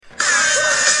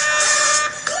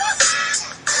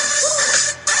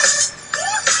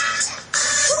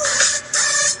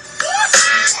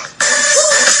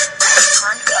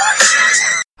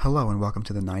welcome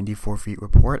to the 94 Feet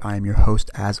Report. I am your host,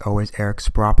 as always, Eric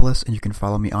Spropoulos, and you can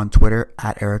follow me on Twitter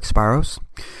at Eric Spiros.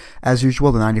 As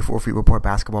usual, the 94 Feet Report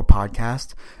basketball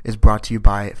podcast is brought to you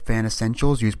by Fan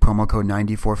Essentials. Use promo code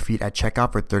 94feet at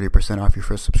checkout for 30% off your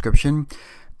first subscription.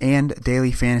 And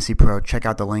Daily Fantasy Pro. Check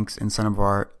out the links in some of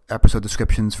our episode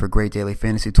descriptions for great daily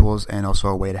fantasy tools and also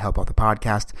a way to help out the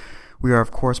podcast. We are,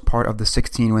 of course, part of the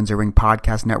 16 Wins a Ring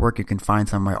podcast network. You can find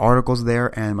some of my articles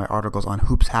there and my articles on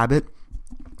Hoops Habit.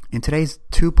 In today's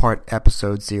two-part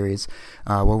episode series,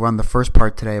 we'll run the first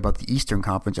part today about the Eastern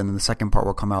Conference, and then the second part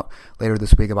will come out later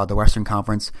this week about the Western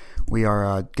Conference. We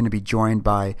are going to be joined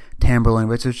by Tamberlyn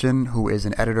Richardson, who is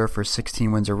an editor for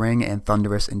 16 Wins a Ring and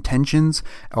Thunderous Intentions,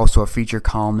 also a feature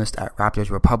columnist at Raptors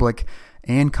Republic,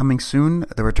 and coming soon,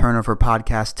 the return of her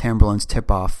podcast, Tamberlyn's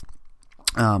Tip-Off.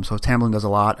 So Tamberlyn does a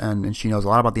lot, and she knows a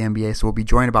lot about the NBA, so we'll be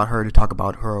joined about her to talk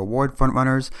about her award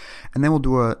frontrunners, and then we'll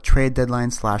do a trade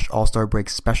deadline / All-Star break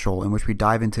special in which we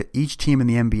dive into each team in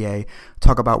the NBA,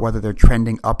 talk about whether they're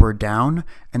trending up or down,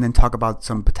 and then talk about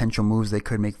some potential moves they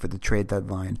could make for the trade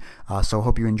deadline. So I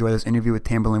hope you enjoy this interview with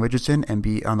Tamberlyn Richardson, and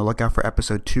be on the lookout for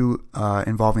episode 2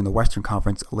 involving the Western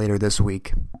Conference later this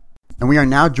week. And we are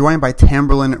now joined by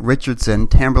Tamberlyn Richardson.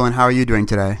 Tamberlyn, how are you doing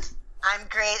today? I'm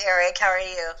great, Eric. How are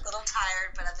you? A little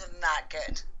tired, but other than that,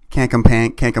 good. Can't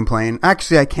complain.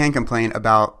 Actually, I can complain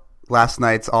about last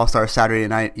night's All-Star Saturday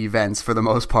Night events for the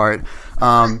most part.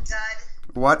 Thank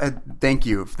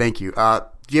you. Do you have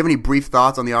any brief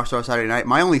thoughts on the All-Star Saturday Night?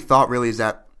 My only thought really is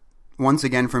that, once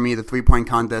again, for me, the three-point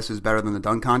contest is better than the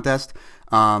dunk contest.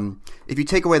 If you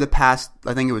take away the past,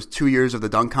 I think it was 2 years of the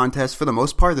dunk contest, for the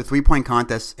most part, the three-point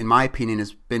contest, in my opinion,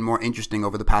 has been more interesting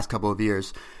over the past couple of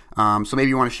years. So maybe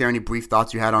you want to share any brief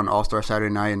thoughts you had on All-Star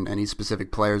Saturday Night and any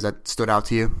specific players that stood out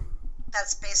to you?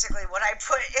 That's basically what I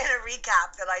put in a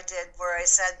recap that I did, where I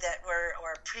said that,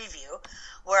 or a preview,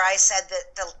 where I said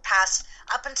that the past,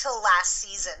 up until last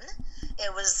season,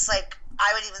 it was like,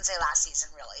 I would even say last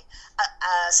season, really.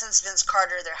 Since Vince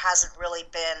Carter, there hasn't really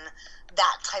been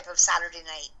that type of Saturday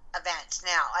night event.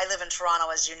 Now, I live in Toronto,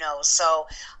 as you know, so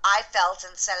I felt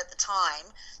and said at the time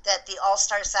that the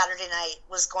All-Star Saturday Night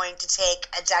was going to take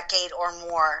a decade or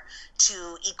more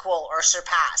to equal or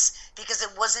surpass, because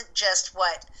it wasn't just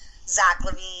what Zach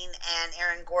LaVine and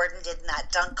Aaron Gordon did in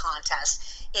that dunk contest.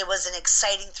 It was an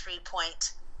exciting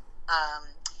three-point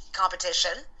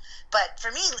competition. But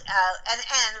for me, and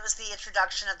it was the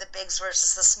introduction of the bigs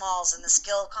versus the smalls in the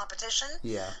skill competition.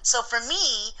 Yeah. So for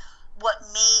me, what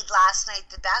made last night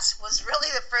the best was really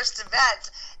the first event,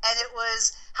 and it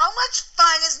was how much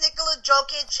fun is Nikola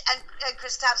Jokic and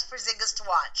Kristaps Porzingis to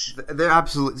watch.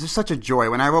 They're such a joy.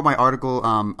 When I wrote my article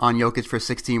on Jokic for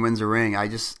 16 Wins a Ring, I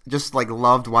just like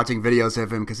loved watching videos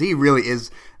of him, because he really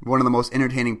is one of the most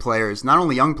entertaining players, not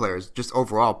only young players, just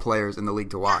overall players in the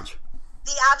league to watch.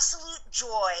 The absolute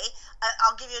joy.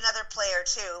 I'll give you another player,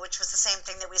 too, which was the same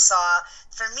thing that we saw.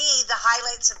 For me, the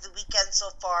highlights of the weekend so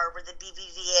far were the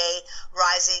BBVA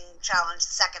Rising Challenge,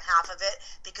 the second half of it,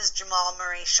 because Jamal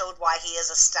Murray showed why he is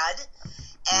a stud.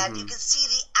 And you can see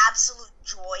the absolute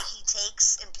joy he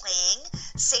takes in playing.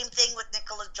 Same thing with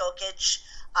Nikola Jokic.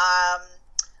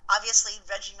 Obviously,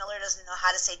 Reggie Miller doesn't know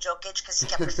how to say Jokic because he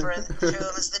kept referring to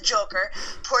him as the Joker.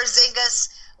 Porzingis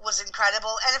was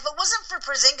incredible. And if it wasn't for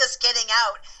Porzingis getting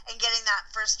out and getting that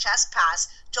first chest pass,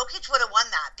 Jokic would have won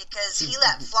that because he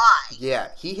let fly. Yeah,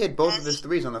 he hit both of his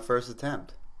threes on the first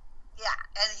attempt. Yeah,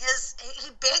 and he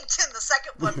banked in the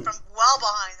second one from well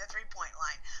behind the three-point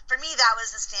line. For me, that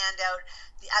was the standout.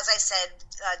 As I said,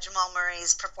 Jamal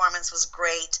Murray's performance was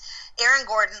great. Aaron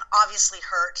Gordon obviously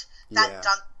hurt. That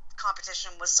dunk competition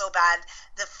was so bad.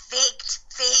 The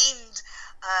feigned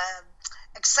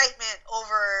excitement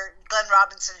over Glenn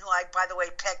Robinson, who I, by the way,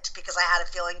 picked because I had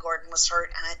a feeling Gordon was hurt,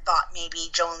 and I thought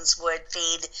maybe Jones would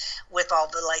fade with all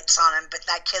the lights on him, but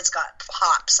that kid's got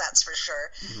hops, that's for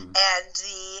sure. And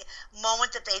the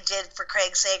moment that they did for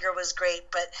Craig Sager was great,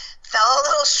 but fell a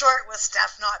little short with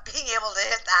Steph not being able to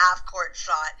hit the half-court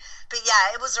shot. But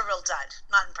yeah, it was a real dud.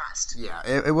 Not impressed.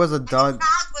 Yeah, it was a dud. And the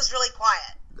crowd was really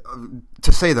quiet.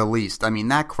 To say the least. I mean,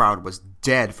 that crowd was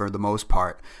dead for the most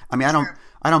part. I mean,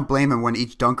 I don't blame him when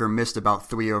each dunker missed about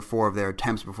 3 or 4 of their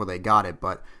attempts before they got it,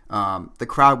 but the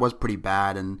crowd was pretty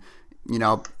bad, and, you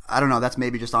know, I don't know, that's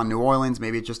maybe just on New Orleans,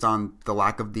 maybe it's just on the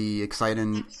lack of the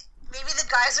exciting... Maybe the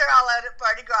guys are all out at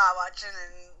Mardi Gras watching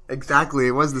and... Exactly,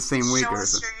 it was the same week. Show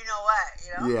us sure you know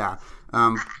what, you know?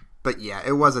 Yeah, but yeah,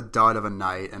 it was a dud of a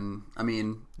night, and, I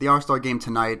mean, the All-Star game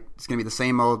tonight is going to be the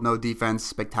same old, no defense,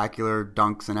 spectacular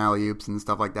dunks and alley-oops and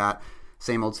stuff like that.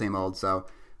 Same old, so...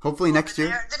 Hopefully next year.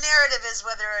 The narrative is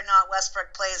whether or not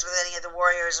Westbrook plays with any of the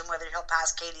Warriors and whether he'll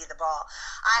pass KD the ball.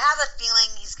 I have a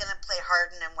feeling he's going to play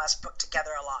Harden and Westbrook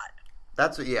together a lot.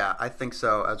 I think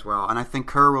so as well. And I think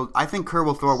Kerr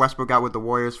will throw Westbrook out with the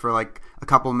Warriors for like a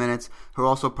couple minutes. He'll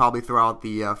also probably throw out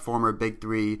the former big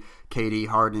three, KD,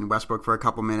 Harden, and Westbrook for a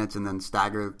couple minutes and then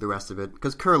stagger the rest of it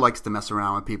because Kerr likes to mess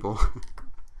around with people.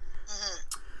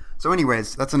 So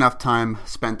anyways, that's enough time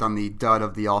spent on the dud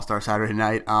of the All-Star Saturday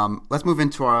night. Let's move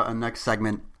into our next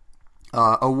segment,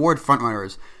 award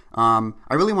frontrunners. I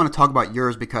really want to talk about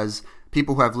yours because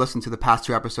people who have listened to the past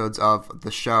 2 episodes of the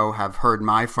show have heard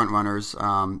my frontrunners,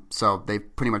 so they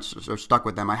pretty much are stuck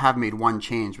with them. I have made one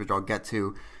change, which I'll get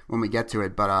to when we get to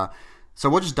it. But so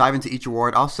we'll just dive into each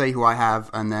award. I'll say who I have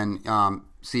and then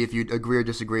see if you agree or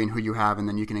disagree and who you have, and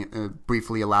then you can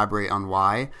briefly elaborate on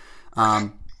why.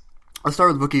 Let's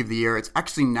start with Rookie of the Year. It's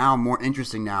actually now more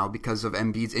interesting now because of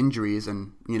Embiid's injuries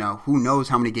and, who knows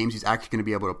how many games he's actually going to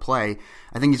be able to play.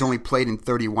 I think he's only played in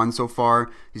 31 so far.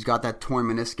 He's got that torn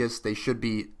meniscus. They should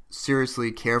be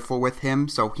seriously careful with him,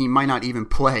 so he might not even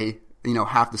play,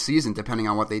 half the season depending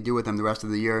on what they do with him the rest of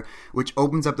the year, which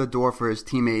opens up the door for his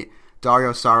teammate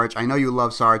Dario Saric. I know you love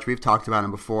Saric. We've talked about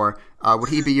him before. Would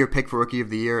he be your pick for Rookie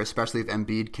of the Year, especially if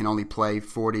Embiid can only play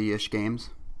 40-ish games?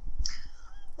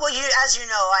 Well, as you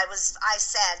know, I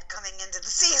said coming into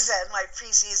the season, my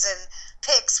preseason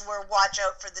picks were watch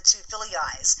out for the 2 Philly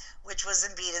guys, which was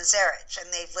Embiid and Saric,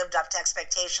 and they've lived up to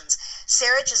expectations.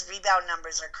 Saric's rebound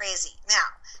numbers are crazy.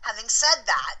 Now, having said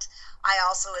that, I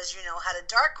also, as you know, had a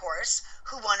dark horse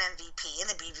who won MVP in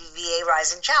the BBVA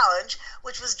Rising Challenge,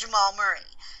 which was Jamal Murray.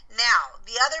 Now,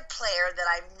 the other player that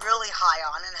I'm really high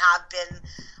on and have been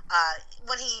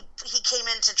when he came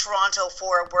into Toronto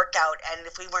for a workout, and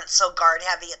if we weren't so guard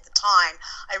heavy at the time,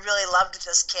 I really loved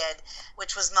this kid,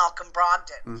 which was Malcolm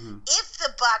Brogdon. Mm-hmm. If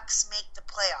the Bucks make the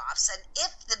playoffs, and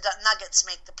if the Nuggets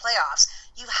make the playoffs,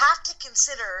 you have to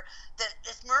consider that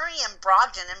if Murray and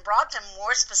Brogdon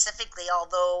more specifically,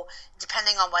 although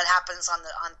depending on what happens on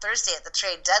Thursday at the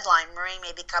trade deadline, Murray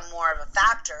may become more of a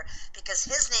factor because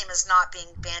his name is not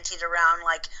being bantied around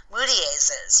like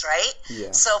Moutier's is, right?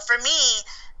 Yeah. So for me,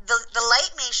 the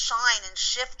light may shine and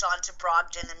shift onto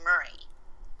Brogdon and Murray.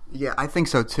 Yeah, I think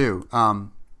so too.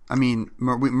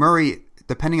 Murray,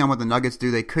 depending on what the Nuggets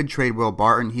do, they could trade Will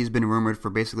Barton. He's been rumored for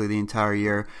basically the entire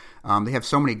year. They have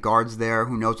so many guards there.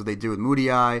 Who knows what they do with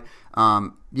Moutier?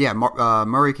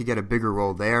 Murray could get a bigger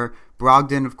role there.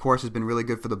 Brogdon, of course, has been really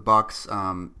good for the Bucks.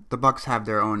 The Bucks have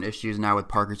their own issues now with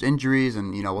Parker's injuries,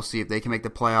 and we'll see if they can make the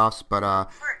playoffs. But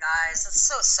poor guys, it's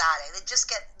so sad. They just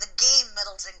get the game.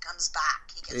 Middleton comes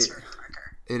back, he gets hurt.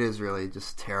 Parker. It is really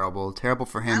just terrible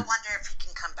for him. I wonder if he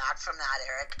can come back from that,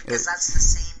 Eric, because that's the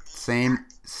same knee.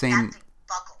 Same. That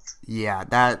buckled.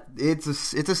 Yeah, it's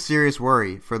a serious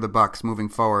worry for the Bucks moving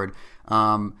forward.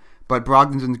 But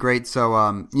Brogdon's been great, so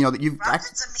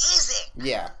Brogdon's amazing.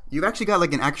 Yeah, you've actually got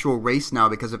like an actual race now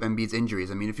because of Embiid's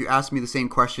injuries. I mean, if you asked me the same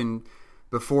question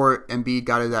before Embiid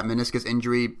got that meniscus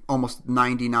injury, almost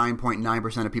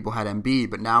 99.9% of people had Embiid.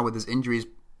 But now with his injuries,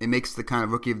 it makes the kind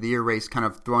of Rookie of the Year race kind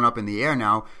of thrown up in the air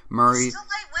now. Murray still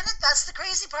might win it. That's the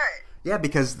crazy part. Yeah,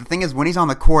 because the thing is, when he's on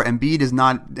the court, Embiid's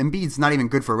not even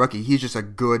good for a rookie. He's just a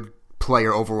good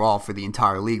player overall for the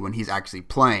entire league when he's actually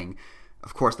playing.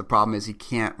 Of course, the problem is he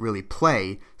can't really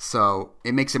play, so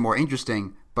it makes it more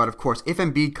interesting. But of course, if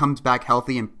Embiid comes back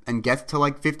healthy and gets to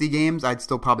like 50 games, I'd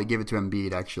still probably give it to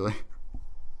Embiid, actually.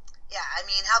 Yeah, I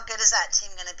mean, how good is that team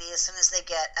going to be as soon as they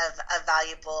get a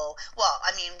valuable... Well,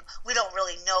 I mean, we don't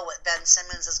really know what Ben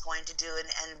Simmons is going to do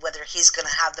and whether he's going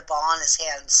to have the ball in his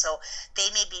hands. So they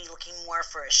may be looking more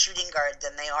for a shooting guard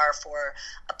than they are for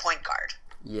a point guard.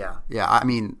 Yeah. I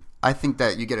mean, I think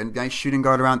that you get a nice shooting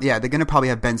guard around... Yeah, they're going to probably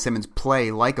have Ben Simmons play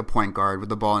like a point guard with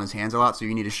the ball in his hands a lot, so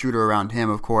you need a shooter around him,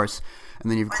 of course. And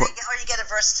then or you get a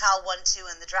versatile 1-2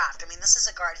 in the draft. I mean, this is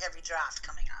a guard-heavy draft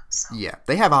coming up. So. Yeah,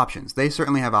 they have options. They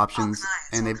certainly have options,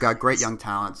 and they've got great young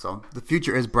talent. So the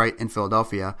future is bright in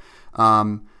Philadelphia.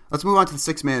 Let's move on to the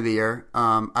Sixth Man of the Year.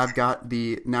 I've got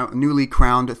the now newly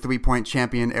crowned three-point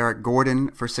champion Eric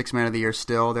Gordon for Sixth Man of the Year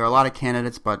still. There are a lot of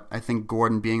candidates, but I think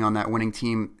Gordon being on that winning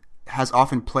team has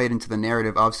often played into the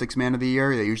narrative of Sixth Man of the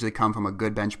Year. They usually come from a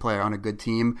good bench player on a good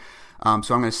team. So I'm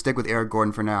going to stick with Eric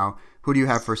Gordon for now. Who do you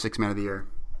have for Sixth Man of the Year?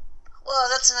 Well,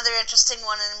 that's another interesting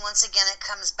one, and once again it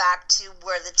comes back to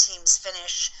where the teams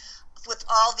finish with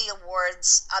all the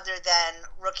awards other than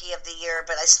Rookie of the Year,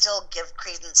 but I still give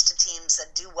credence to teams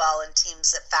that do well and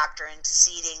teams that factor into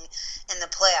seeding in the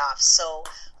playoffs. So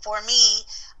for me,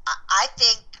 I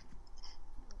think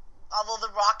although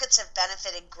the Rockets have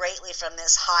benefited greatly from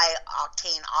this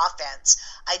high-octane offense,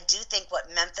 I do think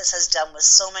what Memphis has done with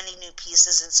so many new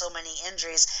pieces and so many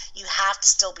injuries, you have to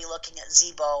still be looking at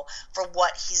Z-Bo for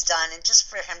what he's done, and just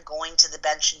for him going to the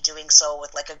bench and doing so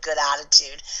with like a good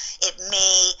attitude. It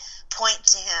may point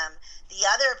to him. The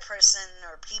other person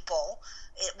or people,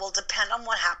 it will depend on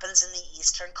what happens in the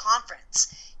Eastern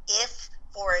Conference. If,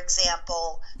 for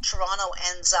example, Toronto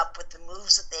ends up with the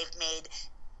moves that they've made,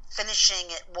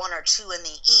 finishing at 1 or 2 in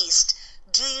the East,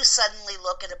 do you suddenly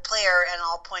look at a player, and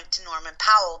I'll point to Norman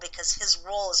Powell because his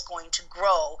role is going to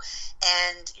grow,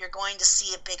 and you're going to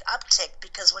see a big uptick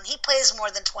because when he plays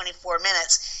more than 24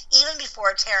 minutes, even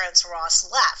before Terrence Ross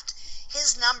left,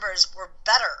 his numbers were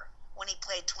better when he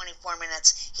played 24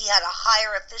 minutes. He had a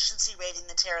higher efficiency rating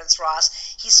than Terrence Ross.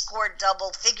 He scored double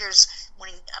figures when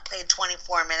he played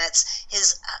 24 minutes.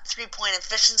 His three-point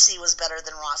efficiency was better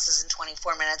than Ross's in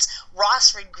 24 minutes.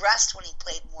 Ross regressed when he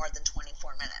played more than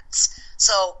 24 minutes.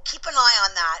 So keep an eye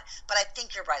on that, but I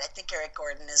think you're right. I think Eric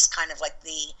Gordon is kind of like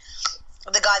the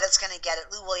guy that's going to get it.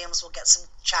 Lou Williams will get some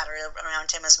chatter around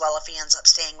him as well if he ends up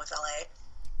staying with LA.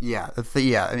 Yeah,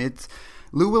 I mean,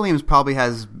 Lou Williams probably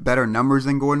has better numbers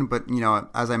than Gordon, but,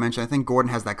 as I mentioned, I think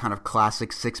Gordon has that kind of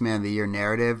classic six-man of the year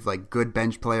narrative, like good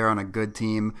bench player on a good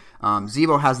team.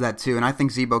 Z-Bo has that too, and I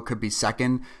think Z-Bo could be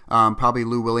second. Probably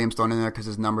Lou Williams thrown in there because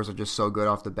his numbers are just so good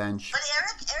off the bench. But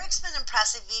Eric's been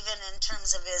impressive even in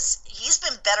terms of he's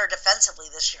been better defensively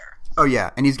this year. Oh, yeah,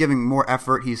 and he's giving more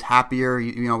effort. He's happier.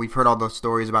 We've heard all those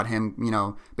stories about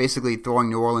him, basically throwing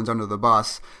New Orleans under the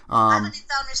bus. I haven't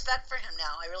found respect for him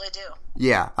now. I really do.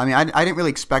 Yeah, I mean, I didn't really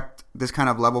expect this kind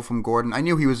of level from Gordon. I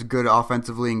knew he was good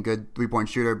offensively and good three-point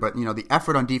shooter, but, the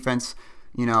effort on defense,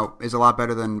 is a lot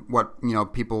better than what,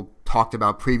 people talked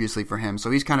about previously for him.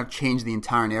 So he's kind of changed the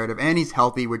entire narrative, and he's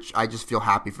healthy, which I just feel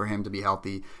happy for him to be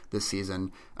healthy this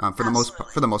season for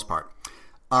the most part.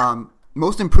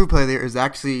 Most improved player there is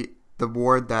actually the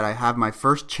award that I have my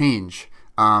first change.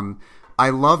 I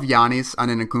love Giannis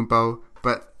Antetokounmpo,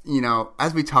 but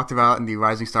as we talked about in the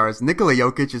Rising Stars, Nikola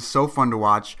Jokic is so fun to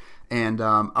watch. And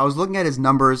I was looking at his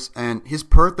numbers, and his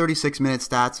per 36-minute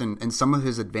stats and some of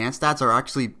his advanced stats are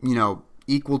actually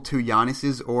equal to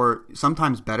Giannis's or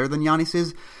sometimes better than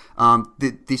Giannis's.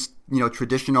 These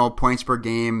traditional points per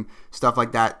game stuff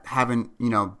like that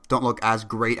don't look as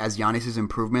great as Giannis's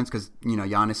improvements because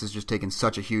Giannis has just taken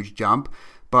such a huge jump.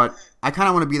 But I kind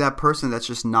of want to be that person that's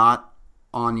just not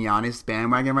on Giannis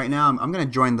bandwagon right now. I'm going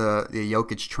to join the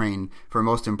Jokic train for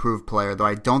most improved player, though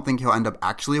I don't think he'll end up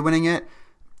actually winning it.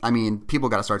 I mean, people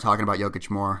got to start talking about Jokic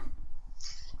more.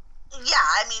 Yeah,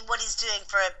 I mean, what he's doing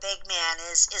for a big man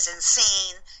is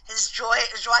insane. His joie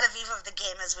de vivre of the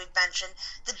game, as we've mentioned.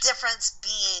 The difference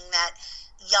being that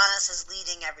Giannis is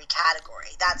leading every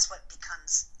category. That's what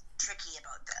becomes tricky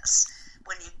about this.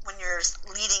 When you're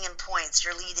leading in points,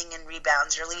 you're leading in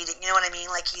rebounds, you're leading, you know what I mean?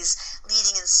 Like he's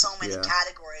leading in so many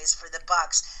categories for the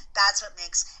Bucks. That's what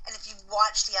makes, and if you've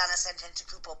watched Giannis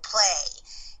Antetokounmpo play,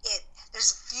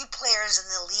 there's few players in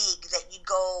the league that you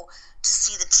go to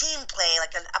see the team play,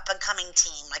 like an up-and-coming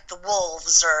team, like the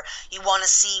Wolves, or you want to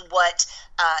see what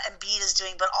Embiid is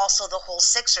doing, but also the whole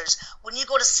Sixers. When you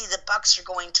go to see the Bucks, you're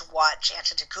going to watch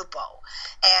Antetokounmpo.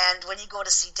 And when you go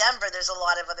to see Denver, there's a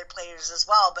lot of other players as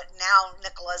well, but now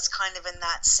Nikola's kind of in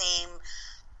that same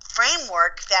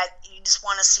framework that you just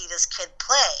want to see this kid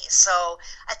play. So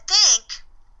I think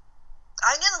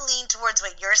I'm going to lean towards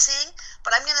what you're saying,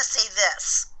 but I'm going to say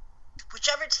this.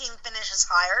 Whichever team finishes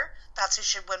higher, that's who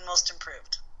should win most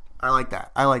improved. I like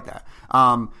that.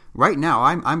 Right now,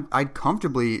 I'd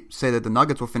comfortably say that the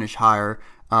Nuggets will finish higher,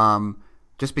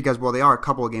 just because they are a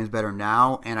couple of games better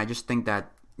now, and I just think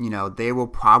that they will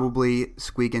probably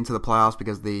squeak into the playoffs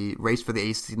because the race for the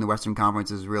eighth seed in the Western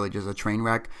Conference is really just a train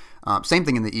wreck. Same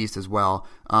thing in the East as well.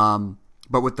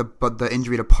 But with the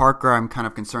injury to Parker, I'm kind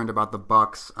of concerned about the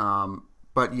Bucks.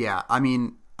 But yeah, I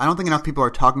mean, I don't think enough people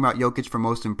are talking about Jokic for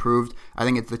most improved. I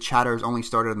think the chatter has only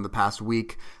started in the past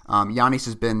week. Giannis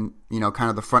has been, kind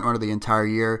of the front runner the entire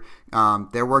year.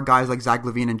 There were guys like Zach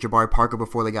LaVine and Jabari Parker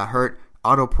before they got hurt.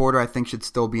 Otto Porter, I think, should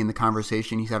still be in the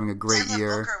conversation. He's having a great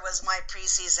year. Booker was my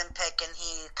preseason pick, and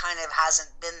he kind of hasn't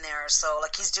been there. So,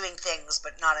 he's doing things,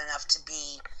 but not enough to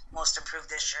be most improved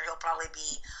this year. He'll probably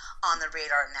be on the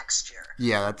radar next year.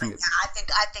 Yeah, I think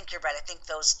you're right. I think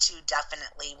those two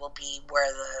definitely will be where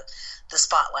the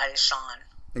spotlight is shone.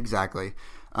 Exactly.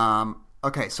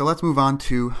 Okay, so let's move on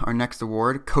to our next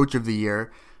award, Coach of the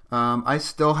Year. I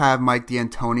still have Mike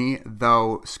D'Antoni,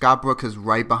 though Scott Brooks is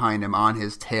right behind him on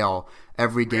his tail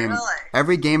every game. Really?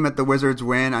 Every game that the Wizards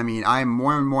win, I mean, I am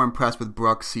more and more impressed with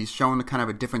Brooks. He's shown kind of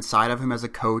a different side of him as a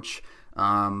coach.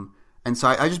 And so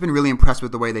I've just been really impressed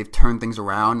with the way they've turned things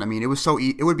around. I mean, it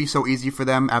would be so easy for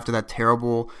them after that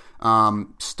terrible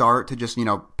start to just,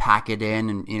 pack it in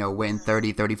and, win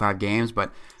 30, 35 games.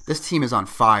 But this team is on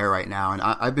fire right now. And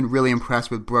I've been really impressed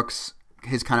with Brooks,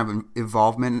 his kind of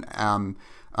involvement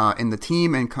in the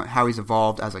team and how he's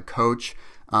evolved as a coach.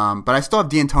 But I still have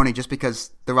D'Antoni just because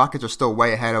the Rockets are still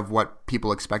way ahead of what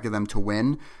people expected them to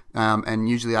win. And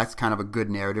usually that's kind of a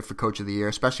good narrative for Coach of the Year,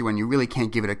 especially when you really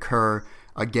can't give it a Kerr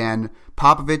again.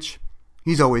 Popovich,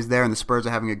 he's always there, and the Spurs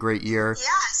are having a great year. Yeah,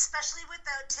 especially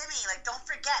without Timmy. Like, don't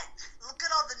forget, look at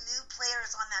all the new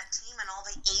players on that team and all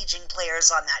the aging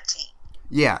players on that team.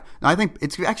 Yeah, I think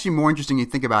it's actually more interesting you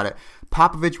think about it.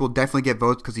 Popovich will definitely get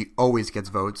votes because he always gets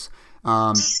votes. Do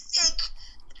you think,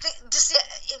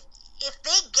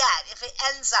 if it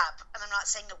ends up, and I'm not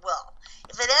saying it will,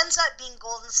 if it ends up being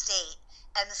Golden State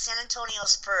and the San Antonio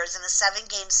Spurs in a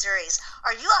 7-game series,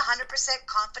 are you 100%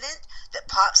 confident that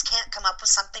Pops can't come up with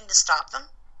something to stop them?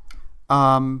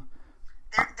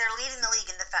 They're leading the league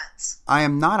in defense. I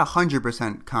am not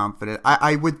 100% confident.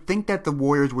 I would think that the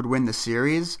Warriors would win the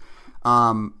series.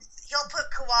 He'll put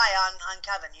Kawhi on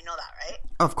Kevin. You know that, right?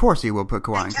 Of course he will put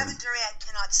Kawhi on Kevin. Durant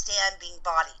cannot stand being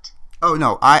bodied. Oh,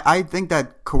 no. I think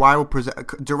that Kawhi will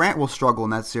Durant will struggle in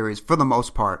that series for the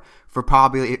most part. For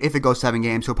probably, if it goes 7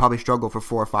 games, he'll probably struggle for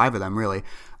 4 or 5 of them, really.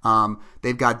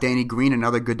 They've got Danny Green,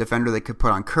 another good defender they could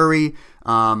put on Curry.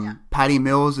 Patty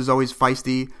Mills is always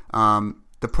feisty.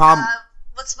 The problem...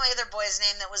 what's my other boy's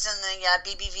name that was in the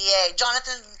BBVA?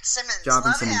 Jonathan Simmons.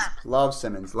 Love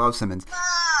Simmons. Love.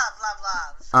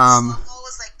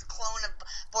 Always like the clone of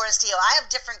Boris Dio. I have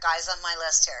different guys on my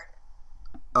list here.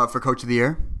 For Coach of the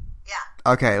Year?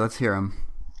 Yeah. Okay, let's hear him.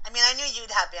 I mean, I knew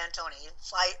you'd have D'Antoni.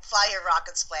 Fly your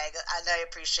Rockets flag, and I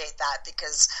appreciate that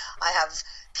because I have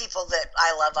people that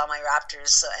I love on my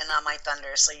Raptors and on my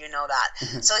Thunder, so you know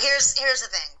that. So here's the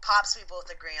thing. Pops we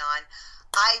both agree on.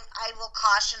 I will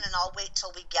caution, and I'll wait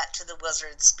till we get to the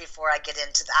Wizards before I get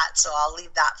into that, so I'll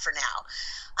leave that for now.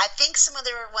 I think some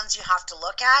other ones you have to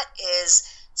look at is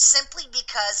simply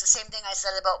because the same thing I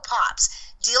said about Pops,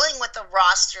 dealing with a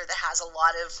roster that has a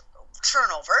lot of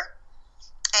turnover,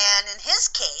 and in his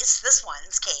case, this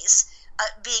one's case,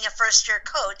 being a first-year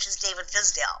coach is David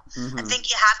Fizdale. Mm-hmm. I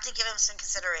think you have to give him some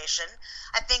consideration.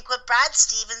 I think what Brad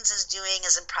Stevens is doing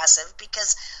is impressive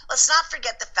because let's not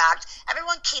forget the fact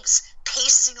everyone keeps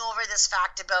pasting over this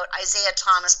fact about Isaiah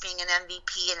Thomas being an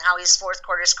MVP and how he's fourth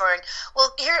quarter scoring.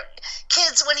 Well, here,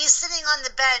 kids, when he's sitting on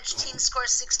the bench, team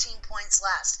scores 16 points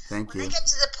less. When they get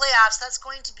to the playoffs, that's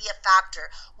going to be a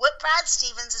factor. What Brad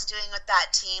Stevens is doing with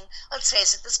that team, let's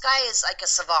face it, this guy is like a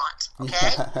savant,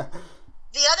 okay? Yeah.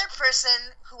 The other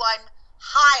person who I'm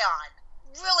high on,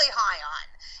 really high on,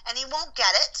 and he won't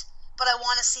get it, but I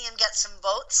want to see him get some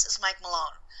votes, is Mike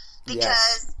Malone.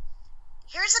 Because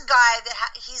here's a guy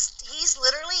that he's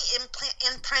literally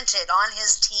imprinted on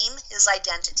his team his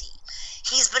identity.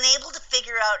 He's been able to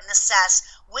figure out and assess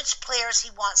which players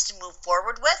he wants to move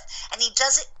forward with, and he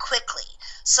does it quickly.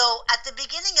 So at the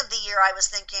beginning of the year, I was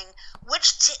thinking,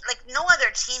 no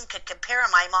other team could compare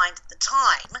in my mind at the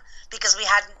time, because we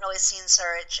hadn't really seen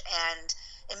Saric and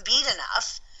Embiid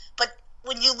enough. But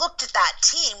when you looked at that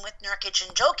team with Nurkic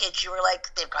and Jokic, you were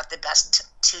like, they've got the best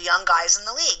two young guys in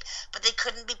the league, but they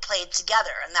couldn't be played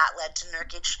together, and that led to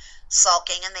Nurkic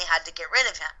sulking, and they had to get rid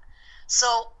of him.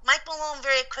 So Mike Malone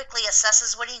very quickly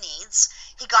assesses what he needs.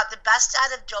 He got the best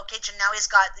out of Jokic, and now he's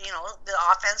got, the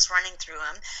offense running through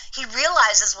him. He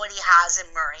realizes what he has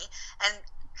in Murray. And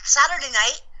Saturday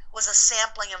night was a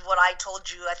sampling of what I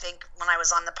told you, I think, when I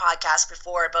was on the podcast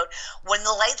before about when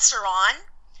the lights are on,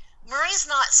 Murray's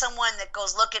not someone that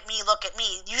goes, look at me, look at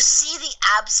me. You see the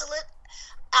absolute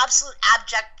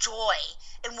abject joy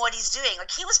in what he's doing.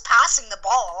 Like, he was passing the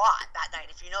ball a lot that night,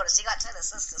 if you notice. He got 10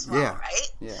 assists as well,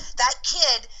 right? Yeah. That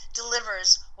kid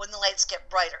delivers when the lights get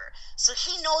brighter. So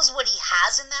he knows what he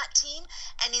has in that team,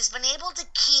 and he's been able to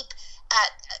keep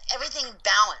everything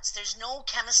balanced. There's no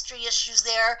chemistry issues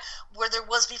there where there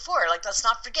was before. Like, let's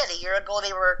not forget, a year ago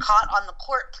they were caught on the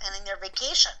court planning their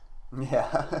vacation.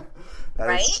 Yeah.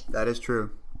 That is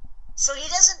true. So he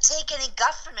doesn't take any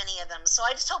guff from any of them. So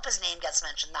I just hope his name gets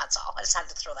mentioned, that's all. I just had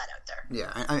to throw that out there.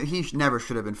 Yeah, he never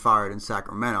should have been fired in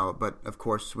Sacramento, but of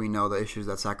course we know the issues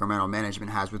that Sacramento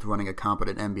management has with running a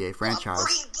competent NBA franchise.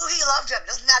 Boogie loved him.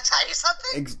 Doesn't that tell you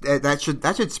something?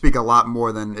 That should speak a lot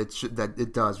more than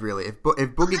it does, really. If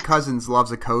Boogie Cousins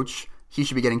loves a coach, he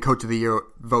should be getting Coach of the Year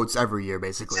votes every year,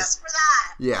 basically. Just for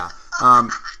that. Yeah.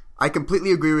 I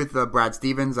completely agree with Brad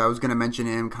Stevens. I was going to mention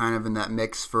him kind of in that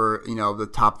mix for, the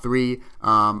top 3.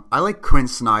 I like Quinn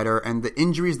Snyder, and the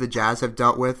injuries the Jazz have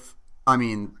dealt with, I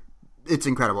mean, It's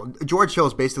incredible. George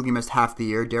Hill's basically missed half the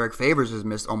year. Derek Favors has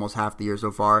missed almost half the year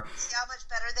so far. See how much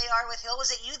better they are with Hill?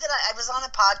 Was it you that I was on a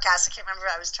podcast? I can't remember.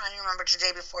 I was trying to remember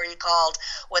today before you called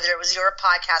whether it was your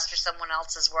podcast or someone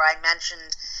else's where I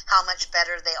mentioned how much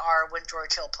better they are when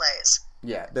George Hill plays.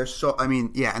 Yeah,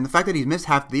 and the fact that he's missed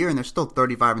half the year and they're still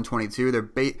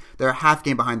 35-22, they're a half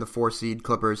game behind the 4 seed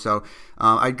Clippers. So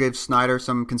I'd give Snyder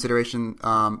some consideration,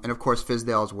 and of course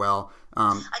Fizdale as well.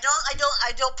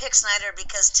 I don't pick Snyder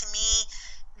because to me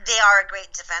they are a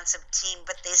great defensive team,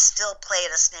 but they still play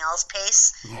at a snail's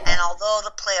pace. Yeah. And although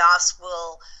the playoffs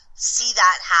will see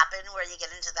that happen where you get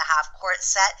into the half court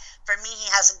set, for me he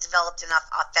hasn't developed enough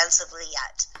offensively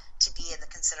yet to be in the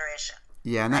consideration.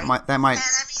 Yeah, and right? that might. And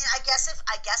I mean, I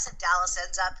guess if Dallas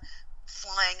ends up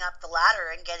flying up the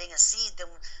ladder and getting a seed, then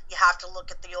you have to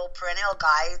look at the old perennial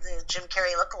guy, the Jim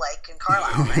Carrey lookalike in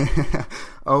Carlisle, right?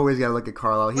 Always got to look at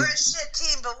Carlisle. We're a shit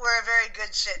team, but we're a very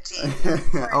good shit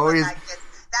team. Always.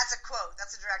 That's a quote.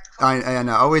 That's a direct quote. I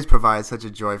know. Always provides such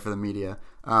a joy for the media.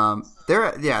 There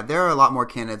are a lot more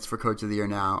candidates for Coach of the Year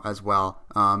now as well.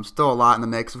 Still a lot in the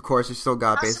mix. Of course, you still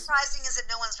got. How surprising is it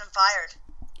no one's been fired?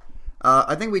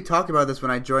 I think we talked about this when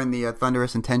I joined the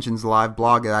Thunderous Intentions live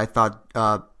blog. That I thought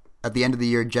at the end of the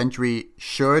year, Gentry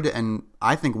should and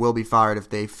I think will be fired if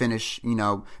they finish.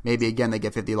 Maybe again they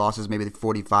get 50 losses, maybe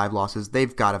 45 losses.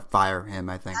 They've got to fire him.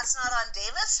 I think that's not on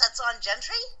Davis. That's on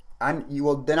Gentry.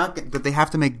 They're not, but they have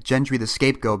to make Gentry the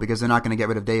scapegoat because they're not going to get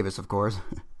rid of Davis, of course.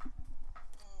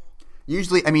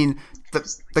 Usually, I mean,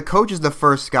 the coach is the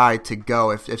first guy to go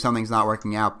if something's not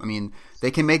working out. I mean,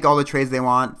 they can make all the trades they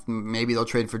want. Maybe they'll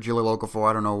trade for Gilles Okafor.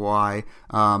 I don't know why.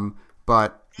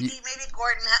 But maybe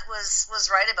Gordon was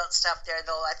right about stuff there,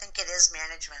 though. I think it is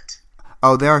management.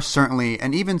 Oh, there are certainly,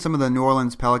 and even some of the New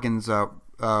Orleans Pelicans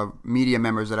media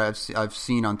members that I've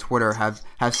seen on Twitter have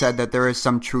said that there is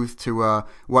some truth to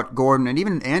what Gordon and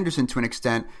even Anderson to an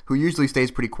extent, who usually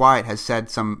stays pretty quiet, has said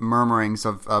some murmurings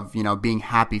of being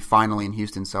happy finally in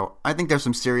Houston. So I think there's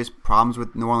some serious problems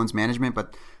with New Orleans management,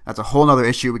 but that's a whole other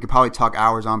issue we could probably talk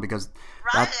hours on because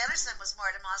Ryan Anderson was more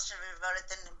demonstrative about it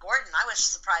than Gordon. I was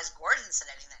surprised Gordon said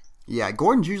anything. Yeah,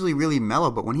 Gordon's usually really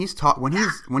mellow, but when he's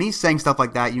saying stuff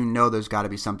like that, there's got to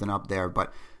be something up there.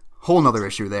 But whole nother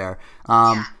issue there.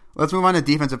 Let's move on to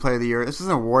Defensive Player of the Year. This is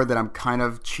an award that I'm kind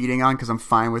of cheating on because I'm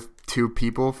fine with 2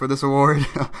 people for this award.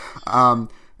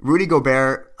 Rudy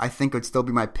Gobert, I think, would still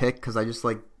be my pick because I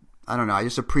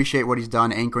just appreciate what he's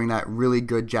done anchoring that really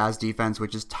good Jazz defense,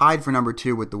 which is tied for number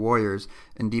 2 with the Warriors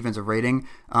in defensive rating.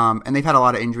 And they've had a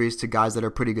lot of injuries to guys that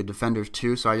are pretty good defenders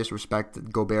too, so I just respect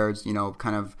that Gobert's,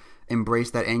 kind of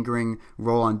embraced that anchoring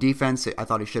role on defense. I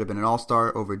thought he should have been an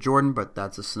all-star over Jordan, but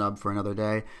that's a snub for another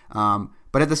day.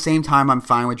 But at the same time, I'm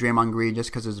fine with Draymond Green just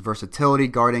because his versatility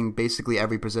guarding basically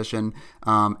every position.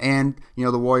 And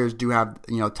the Warriors do have,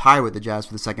 tie with the Jazz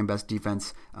for the second best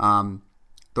defense.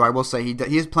 Though I will say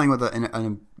he is playing with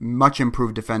a much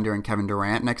improved defender in Kevin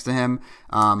Durant next to him.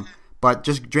 But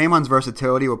just Draymond's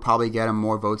versatility will probably get him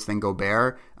more votes than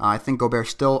Gobert. I think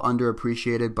Gobert's still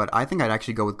underappreciated, but I think I'd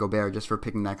actually go with Gobert just for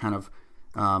picking that kind of,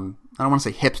 I don't want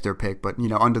to say hipster pick, but,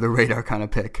 under the radar kind of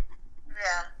pick.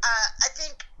 Yeah. I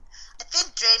think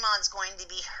Draymond's going to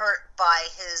be hurt by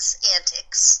his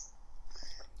antics.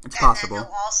 It's possible. And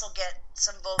then he'll also get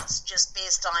some votes just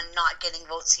based on not getting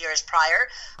votes years prior.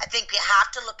 I think you have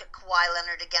to look at Kawhi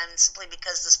Leonard again simply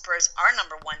because the Spurs are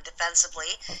number 1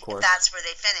 defensively. Of course. If that's where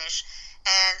they finish.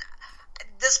 And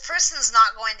this person's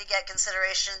not going to get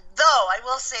consideration, though I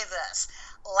will say this.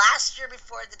 Last year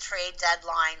before the trade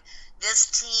deadline, this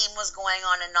team was going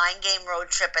on a 9-game road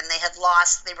trip and they had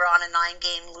lost. They were on a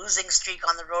 9-game losing streak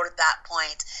on the road at that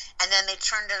point. And then they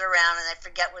turned it around and I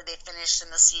forget where they finished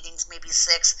in the seedings, maybe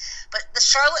 6. But the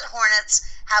Charlotte Hornets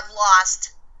have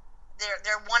lost.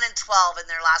 They're 1-12 in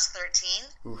their last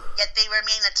 13, yet they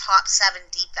remain a top 7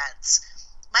 defense.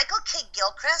 Michael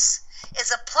Kidd-Gilchrist is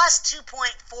a plus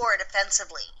 2.4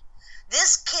 defensively.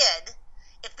 This kid,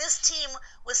 if this team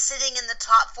was sitting in the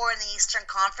top 4 in the Eastern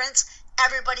Conference,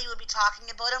 everybody would be talking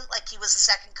about him like he was the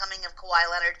second coming of Kawhi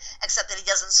Leonard, except that he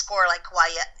doesn't score like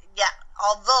Kawhi yet,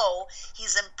 although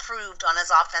he's improved on his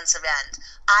offensive end.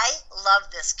 I love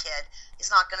this kid.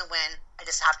 He's not going to win. I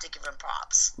just have to give him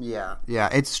props. Yeah,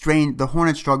 it's strange. The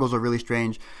Hornets' struggles are really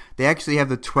strange. They actually have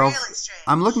the 12th. Really strange.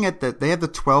 I'm looking at they have the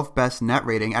 12th best net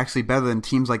rating, actually better than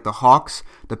teams like the Hawks,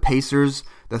 the Pacers,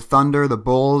 the Thunder, the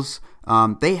Bulls.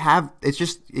 They have.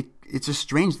 It's a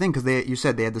strange thing because you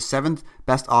said they had the 7th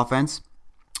best offense.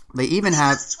 They even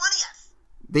have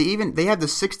 20th. They have the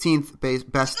 16th best.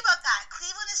 Think about that.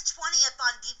 Cleveland is 20th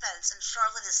on defense, and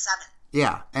Charlotte is 7th.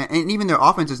 Yeah, and even their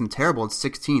offense isn't terrible. It's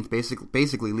 16th,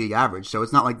 basically league average. So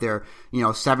it's not like they're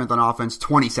 7th on offense,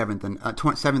 27th and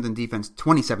 7th in defense,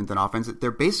 27th in offense.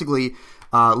 They're basically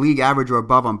league average or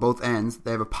above on both ends.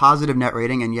 They have a positive net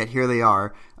rating, and yet here they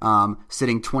are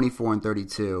sitting 24 and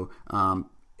 32.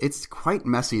 It's quite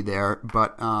messy there,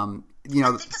 but I think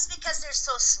it's because they're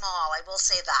so small. I will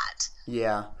say that.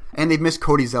 Yeah, and they've missed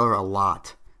Cody Zeller a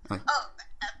lot. Hey.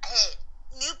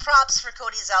 New props for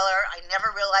Cody Zeller. I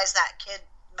never realized that kid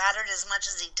mattered as much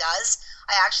as he does.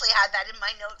 I actually had that in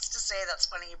my notes to say. That's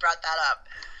funny you brought that up.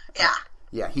 Yeah.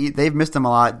 Yeah, they've missed him a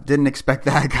lot. Didn't expect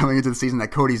that coming into the season,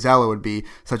 that Cody Zeller would be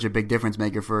such a big difference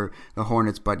maker for the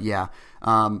Hornets. But yeah,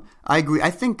 I agree. I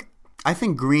think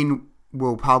Green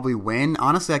will probably win.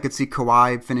 Honestly, I could see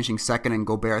Kawhi finishing second and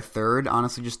Gobert third.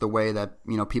 Honestly, just the way that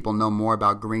people know more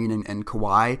about Green and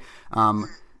Kawhi.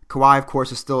 Kawhi, of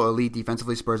course, is still elite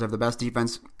defensively. Spurs have the best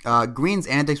defense. Green's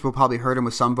antics will probably hurt him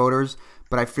with some voters,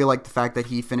 but I feel like the fact that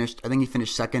he finished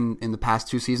second in the past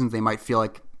 2 seasons, they might feel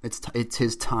like it's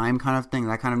his time kind of thing,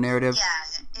 that kind of narrative.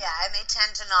 Yeah, and they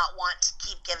tend to not want to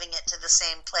keep giving it to the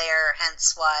same player,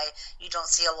 hence why you don't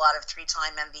see a lot of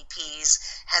 3-time MVPs,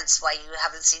 hence why you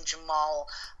haven't seen Jamal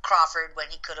Crawford when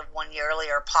he could have won yearly,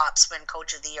 or Pops win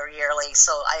Coach of the Year yearly,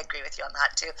 so I agree with you on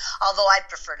that too. Although I'd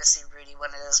prefer to see Rudy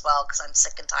win it as well, because I'm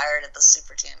sick and tired of the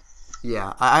super team.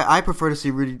 Yeah, I prefer to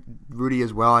see Rudy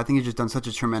as well. I think he's just done such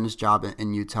a tremendous job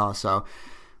in Utah, so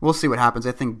we'll see what happens.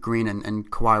 I think Green and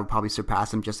Kawhi will probably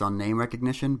surpass him just on name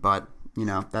recognition, but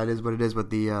that is what it is with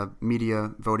the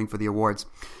media voting for the awards.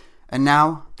 And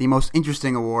now, the most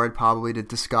interesting award probably to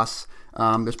discuss. We're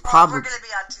going to be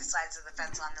on 2 sides of the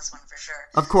fence on this one for sure.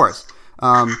 Of course.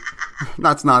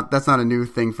 That's not a new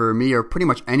thing for me or pretty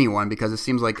much anyone, because it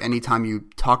seems like anytime you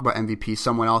talk about MVP,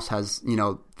 someone else has,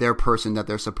 their person that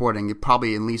they're supporting.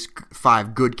 Probably at least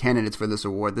 5 good candidates for this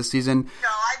award this season. No,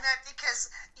 I meant because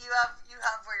you have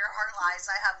where your heart lies.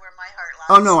 I have where my heart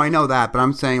lies. Oh, no, I know that, but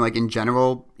I'm saying, like, in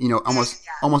general,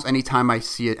 almost any time I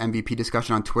see an MVP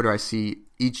discussion on Twitter, I see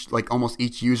almost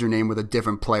each username with a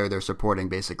different player they're supporting,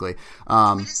 basically.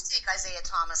 Can we just take Isaiah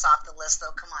Thomas off the list,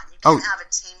 though? Come on. You can't have a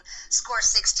team score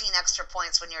 16 extra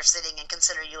points when you're sitting and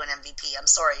consider you an MVP. I'm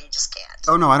sorry, you just can't.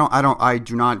 Oh, no, I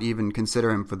do not even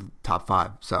consider him for the top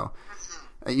 5, so...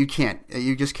 You can't.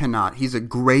 You just cannot. He's a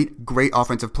great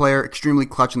offensive player, extremely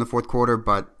clutch in the fourth quarter,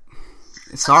 but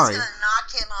sorry. Someone's going to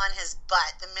knock him on his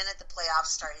butt the minute the playoffs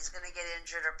start. He's going to get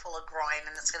injured or pull a groin,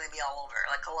 and it's going to be all over.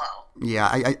 Like, hello.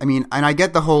 Yeah, I mean, and I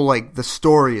get the whole, the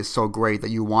story is so great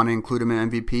that you want to include him in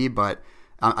MVP, but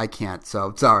I can't,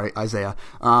 so sorry, Isaiah.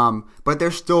 But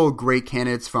there's still great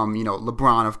candidates from,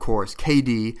 LeBron, of course,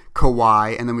 KD,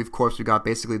 Kawhi, and then we got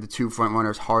basically the 2 front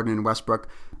runners, Harden and Westbrook.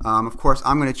 Of course,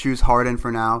 I'm going to choose Harden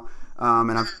for now,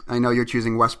 and I know you're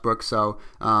choosing Westbrook, so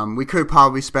we could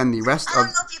probably spend the rest of... I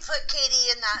don't know if you put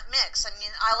KD in that mix. I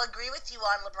mean, I'll agree with you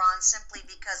on LeBron simply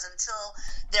because until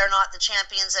they're not the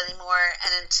champions anymore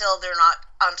and until they're not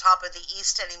on top of the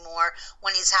East anymore,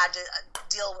 when he's had to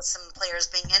deal with some players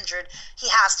being injured, he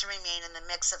has to remain in the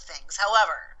mix of things.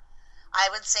 However, I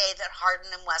would say that Harden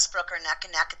and Westbrook are neck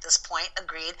and neck at this point.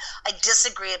 Agreed. I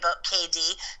disagree about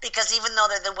KD because even though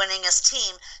they're the winningest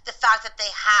team, the fact that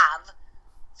they have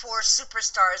 4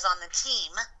 superstars on the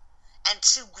team and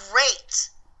 2 great,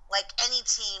 like any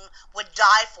team would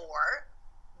die for,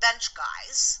 bench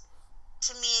guys,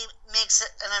 to me makes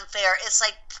it an unfair. It's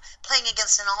like playing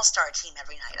against an all-star team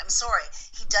every night. I'm sorry.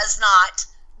 He does not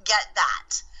get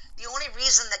that. The only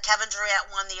reason that Kevin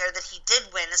Durant won the year that he did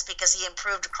win is because he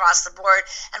improved across the board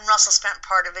and Russell spent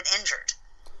part of it injured.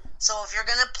 So if you're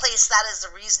going to place that as the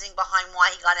reasoning behind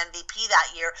why he got MVP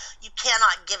that year, you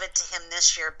cannot give it to him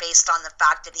this year based on the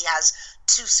fact that he has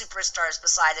 2 superstars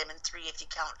beside him and 3 if you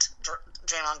count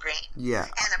Draymond Green. Yeah.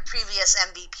 And a previous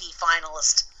MVP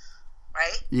finalist,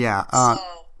 right? Yeah.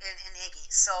 So in Iggy.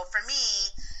 So for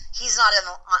me, he's not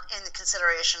in the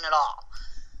consideration at all.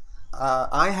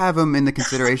 I have him in the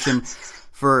consideration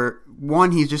for,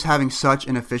 one, he's just having such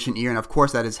an efficient year, and of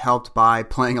course that is helped by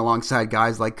playing alongside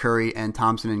guys like Curry and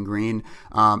Thompson and Green.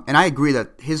 And I agree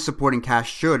that his supporting cast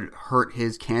should hurt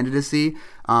his candidacy.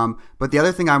 But the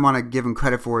other thing I want to give him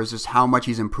credit for is just how much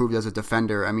he's improved as a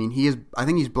defender. I mean, I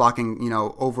think he's blocking,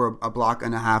 over a block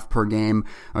and a half per game,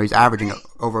 or he's averaging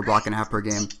over a block and a half per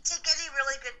game. Take any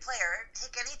really good player,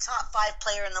 take any top 5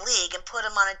 player in the league and put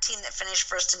him on a team that finished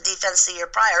first in defense the year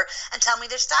prior and tell me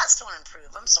their stats don't improve.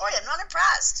 I'm sorry, I'm not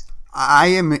impressed. I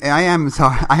am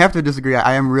sorry. I have to disagree.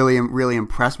 I am really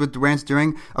impressed with Durant's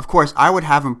doing. Of course, I would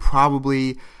have him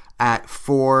probably at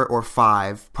 4 or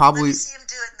 5. Probably. Let me see him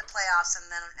do it in the playoffs,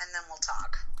 and then we'll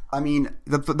talk. I mean,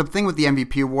 the thing with the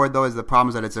MVP award though is the problem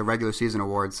is that it's a regular season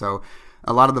award. So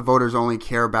a lot of the voters only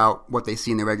care about what they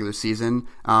see in the regular season.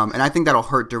 And I think that'll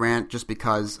hurt Durant just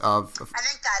because of... I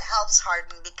think that helps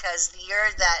Harden because the year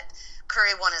that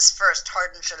Curry won his first,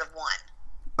 Harden should have won.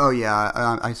 Oh, yeah,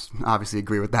 I obviously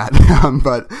agree with that.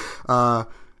 But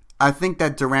I think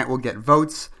that Durant will get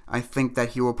votes. I think that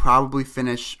he will probably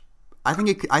finish... I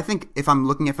think if I'm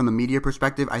looking at it from the media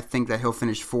perspective, I think that he'll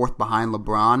finish fourth behind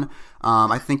LeBron.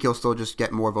 I think he'll still just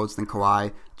get more votes than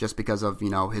Kawhi just because of,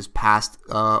 his past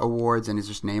awards and his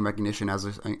just name recognition as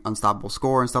an unstoppable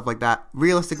scorer and stuff like that.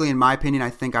 Realistically, in my opinion,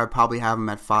 I think I would probably have him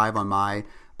at 5 on my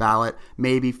ballot,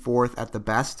 maybe 4th at the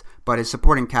best, but his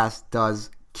supporting cast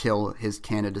does kill his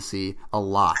candidacy a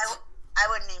lot. I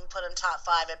wouldn't even put him top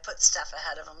 5. I'd put Steph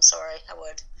ahead of him. Sorry, I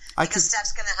would. Because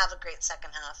Steph's going to have a great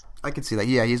second half. I could see that.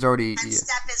 Yeah, he's already... And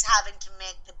Steph is having to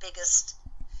make the biggest...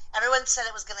 Everyone said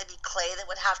it was going to be Clay that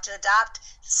would have to adapt.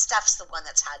 Steph's the one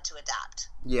that's had to adapt.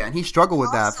 Yeah, and he struggled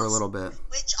with that for a little bit.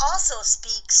 Which also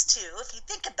speaks to, if you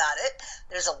think about it,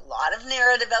 there's a lot of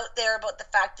narrative out there about the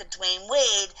fact that Dwayne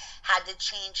Wade had to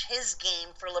change his game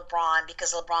for LeBron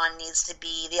because LeBron needs to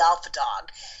be the alpha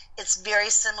dog. It's very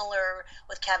similar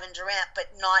with Kevin Durant, but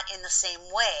not in the same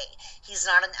way. He's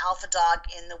not an alpha dog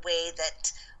in the way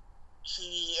that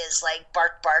he is like,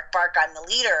 bark, bark, bark, I'm the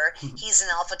leader. He's an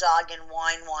alpha dog in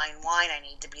whine, whine, whine, I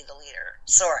need to be the leader.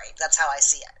 Sorry, that's how I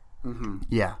see it. Mm-hmm.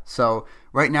 Yeah, so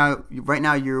right now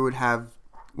you would have,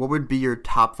 what would be your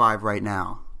top 5 right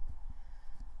now?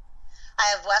 I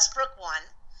have Westbrook 1,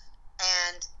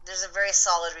 and there's a very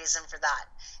solid reason for that.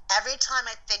 Every time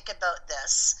I think about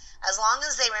this, as long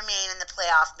as they remain in the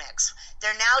playoff mix,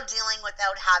 they're now dealing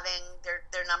without having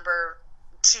their number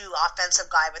 2 offensive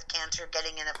guy with Cantor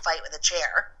getting in a fight with a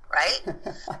chair, right?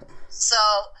 So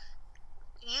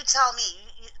you tell me,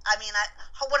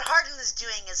 what Harden is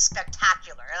doing is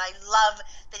spectacular, and I love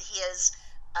that he has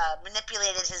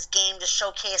manipulated his game to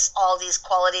showcase all these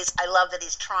qualities. I love that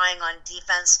he's trying on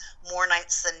defense more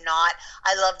nights than not.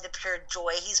 I love the pure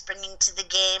joy he's bringing to the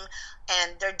game,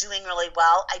 and they're doing really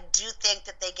well. I do think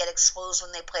that they get exposed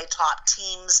when they play top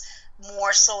teams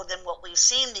more so than what we've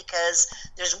seen because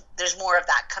there's more of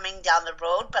that coming down the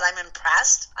road, but I'm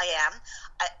impressed. I am.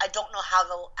 I don't know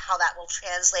how that will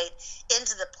translate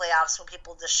into the playoffs when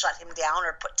people just shut him down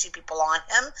or put 2 people on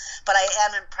him, but I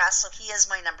am impressed, so he is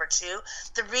my number 2.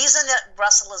 The reason that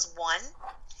Russell is 1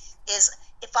 is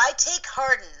if I take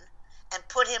Harden and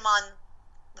put him on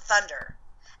the Thunder,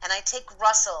 and I take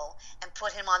Russell and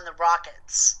put him on the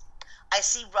Rockets, I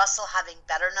see Russell having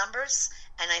better numbers,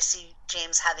 and I see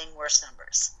James having worse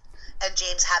numbers, and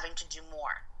James having to do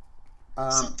more.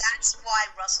 So that's why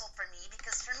Russell for me,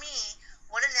 because for me,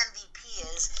 what an MVP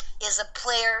is a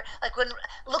player, like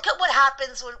look at what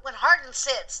happens when Harden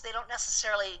sits, they don't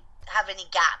necessarily have any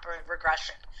gap or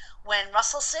regression. When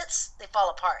Russell sits, they fall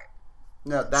apart.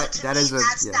 No, that's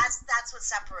what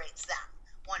separates them.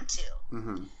 1, 2.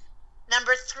 Mm-hmm.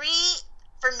 Number 3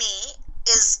 for me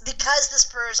is because the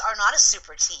Spurs are not a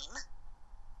super team,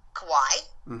 Kawhi.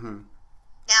 Mm-hmm.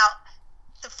 Now,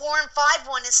 the 4 and 5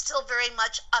 one is still very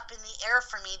much up in the air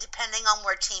for me, depending on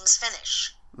where teams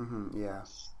finish. Mm-hmm, yeah.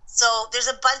 So there's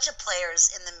a bunch of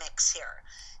players in the mix here,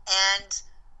 and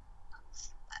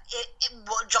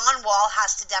John Wall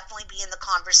has to definitely be in the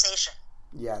conversation.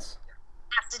 Yes.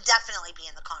 Has to definitely be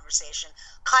in the conversation.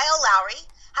 Kyle Lowry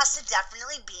has to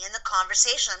definitely be in the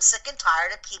conversation. I'm sick and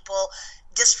tired of people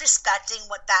disrespecting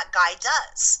what that guy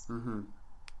does. Mm-hmm.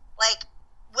 Like,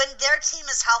 when their team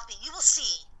is healthy, you will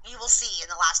see in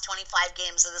the last 25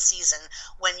 games of the season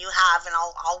when you have, and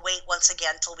I'll wait once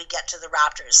again until we get to the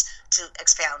Raptors to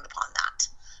expound upon that.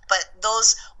 But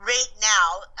those right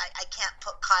now, I can't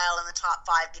put Kyle in the top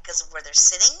 5 because of where they're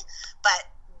sitting, but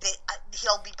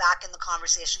he'll be back in the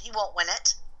conversation. He won't win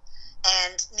it,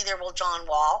 and neither will John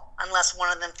Wall unless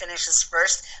one of them finishes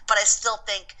first. But I still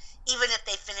think even if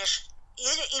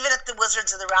the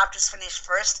Wizards or the Raptors finish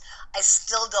first, I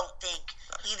still don't think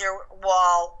either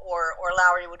Wall or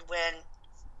Lowry would win.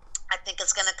 I think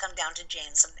it's going to come down to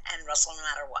James and Russell no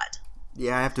matter what.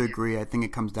 Yeah, I have to agree. I think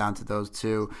it comes down to those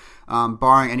two,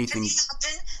 barring anything. Can you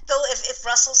imagine, though, if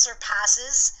Russell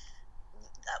surpasses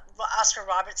Oscar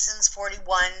Robertson's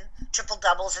 41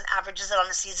 triple-doubles and averages it on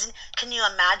the season, can you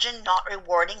imagine not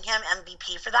rewarding him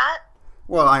MVP for that?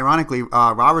 Well, ironically,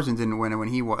 Robertson didn't win it when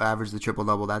he averaged the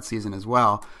triple-double that season as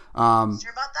well. Sure about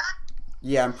that?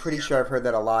 Yeah, I'm pretty sure I've heard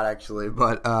that a lot, actually.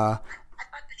 But I thought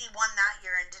that he won that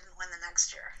year and didn't win the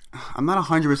next year. I'm not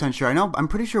 100% sure. I'm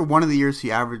pretty sure one of the years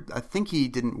he averaged, I think he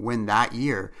didn't win that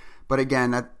year. But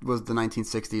again, that was the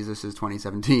 1960s. This is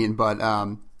 2017. But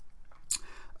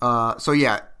so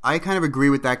yeah, I kind of agree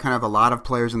with that. Kind of a lot of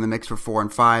players in the mix for 4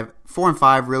 and 5. 4 and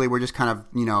 5 really were just kind of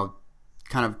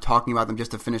kind of talking about them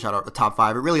just to finish out the top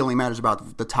 5. It really only matters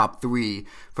about the top 3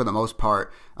 for the most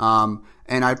part. And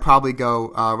I'd probably go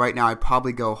right now. I'd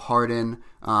probably go Harden.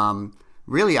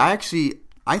 Really, I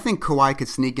think Kawhi could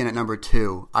sneak in at number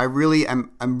 2. I'm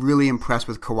really impressed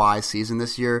with Kawhi's season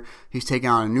this year. He's taken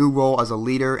on a new role as a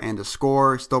leader and a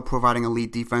scorer, still providing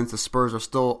elite defense. The Spurs are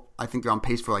still, I think they're on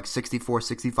pace for like 64,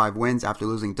 65 wins after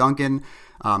losing Duncan.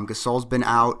 Gasol's been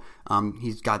out.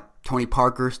 He's got Tony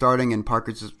Parker starting, and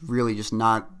Parker's just really just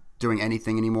not doing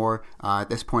anything anymore. At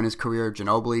this point in his career,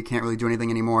 Ginobili can't really do anything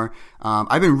anymore.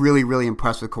 I've been really, really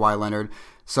impressed with Kawhi Leonard.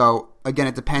 So, again,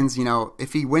 it depends.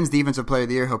 If he wins Defensive Player of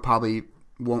the Year, he'll probably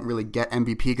won't really get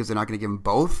MVP because they're not going to give him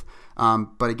both.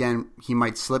 But again, he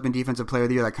might slip in Defensive Player of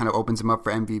the Year. That kind of opens him up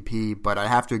for MVP. But I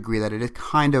have to agree that it is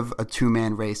kind of a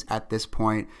two-man race at this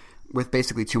point, with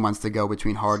basically 2 months to go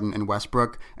between Harden and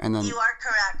Westbrook. And then you are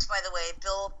correct, by the way.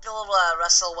 Bill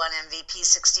Russell won MVP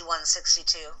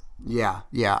 61-62. Yeah.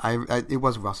 It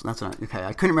was Russell. That's not okay.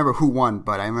 I couldn't remember who won,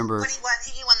 but I remember. But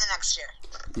he won the next year.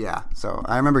 Yeah. So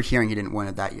I remember hearing he didn't win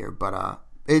it that year, but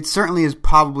it certainly is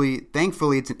probably.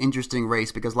 Thankfully, it's an interesting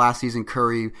race because last season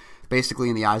Curry, basically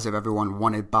in the eyes of everyone,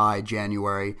 won it by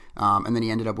January, and then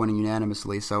he ended up winning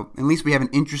unanimously. So at least we have an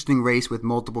interesting race with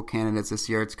multiple candidates this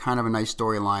year. It's kind of a nice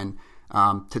storyline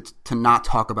to not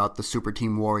talk about the Super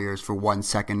Team Warriors for 1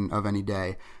 second of any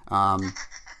day.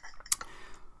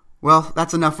 Well,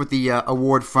 that's enough with the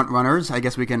award frontrunners. I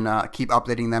guess we can keep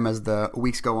updating them as the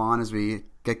weeks go on, as we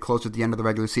get closer to the end of the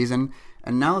regular season.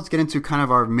 And now let's get into kind of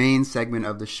our main segment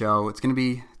of the show. It's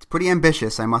pretty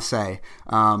ambitious, I must say.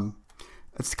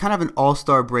 It's kind of an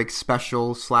all-star break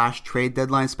special / trade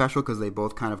deadline special because they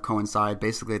both kind of coincide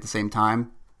basically at the same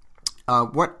time.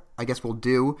 What I guess we'll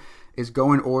do is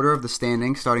go in order of the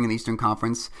standings starting in the Eastern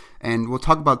Conference, and we'll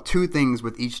talk about 2 things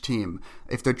with each team.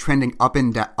 If they're trending up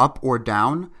or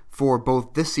down for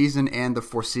both this season and the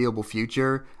foreseeable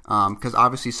future, because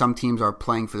obviously some teams are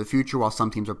playing for the future while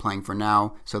some teams are playing for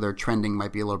now, so their trending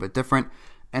might be a little bit different.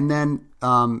 And then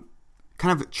kind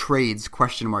of trades,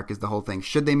 question mark is the whole thing.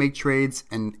 Should they make trades?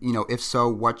 And, if so,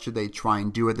 what should they try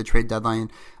and do at the trade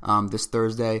deadline this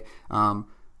Thursday?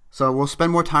 So we'll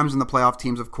spend more time on the playoff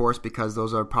teams, of course, because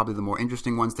those are probably the more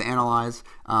interesting ones to analyze.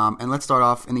 And let's start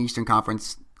off in the Eastern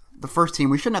Conference. The first team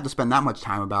we shouldn't have to spend that much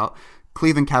time about,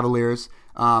 Cleveland Cavaliers.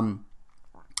 I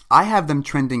have them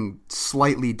trending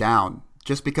slightly down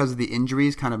just because of the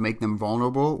injuries kind of make them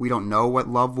vulnerable. We don't know what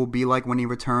Love will be like when he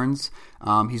returns.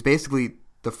 He's basically,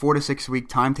 the 4 to 6 week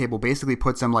timetable basically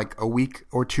puts him like a week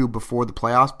or 2 before the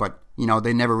playoffs, but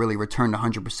they never really returned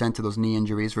 100% to those knee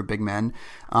injuries for big men.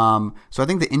 So I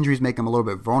think the injuries make him a little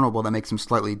bit vulnerable. That makes him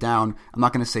slightly down. I'm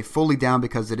not going to say fully down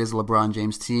because it is a LeBron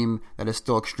James team that is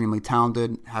still extremely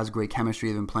talented, has great chemistry,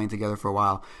 they've been playing together for a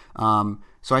while.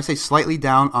 So I say slightly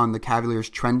down on the Cavaliers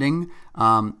trending.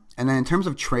 And then in terms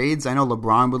of trades, I know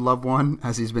LeBron would love one,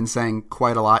 as he's been saying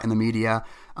quite a lot in the media.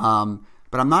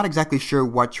 But I'm not exactly sure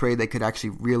what trade they could actually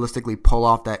realistically pull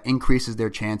off that increases their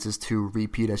chances to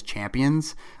repeat as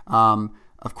champions.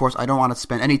 Of course, I don't want to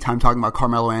spend any time talking about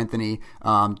Carmelo Anthony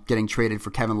getting traded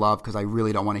for Kevin Love because I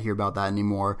really don't want to hear about that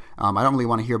anymore. I don't really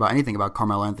want to hear about anything about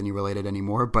Carmelo Anthony related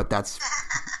anymore, but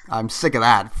I'm sick of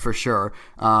that for sure.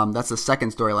 That's the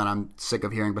second storyline I'm sick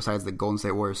of hearing besides the Golden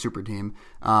State Warriors super team.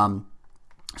 So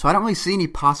I don't really see any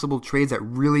possible trades that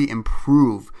really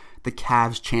improve the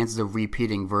Cavs' chances of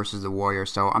repeating versus the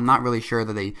Warriors. So I'm not really sure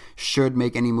that they should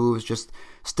make any moves. Just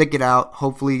stick it out.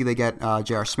 Hopefully they get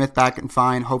J.R. Smith back and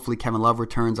fine. Hopefully Kevin Love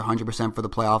returns 100% for the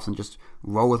playoffs and just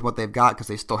roll with what they've got because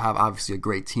they still have obviously a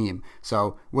great team.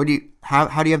 So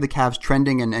how do you have the Cavs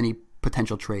trending and any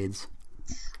potential trades?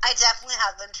 I definitely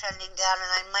have them trending down,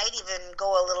 and I might even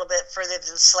go a little bit further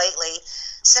than slightly,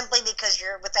 simply because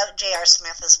you're without J.R.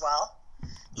 Smith as well.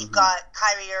 You've got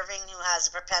Kyrie Irving, who has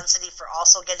a propensity for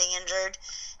also getting injured.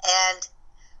 And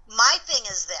my thing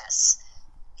is this.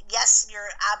 Yes,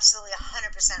 you're absolutely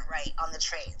 100% right on the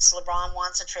trades. LeBron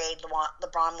wants a trade.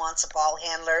 LeBron wants a ball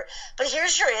handler. But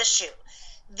here's your issue.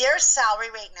 Their salary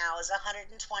right now is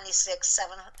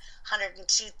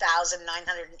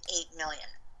 $126,702,908 million.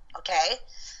 Okay?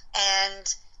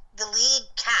 And the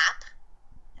league cap,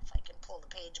 if I can pull the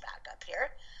page back up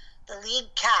here, the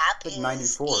league cap is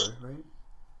 94, right?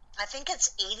 I think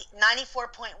it's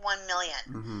 94.1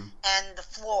 million, and the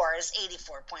floor is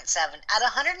 84.7. At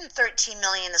 113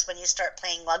 million is when you start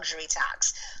paying luxury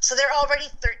tax. So they're already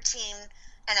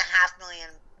 13.5 million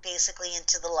basically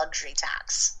into the luxury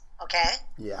tax. Okay?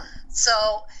 Yeah.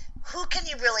 So who can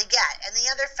you really get? And the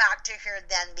other factor here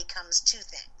then becomes 2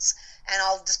 things, and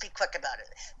I'll just be quick about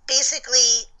it.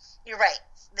 Basically, you're right.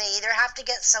 They either have to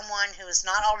get someone who's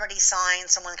not already signed,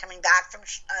 someone coming back from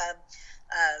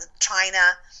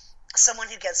China, someone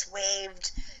who gets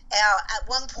waived. At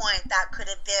one point, that could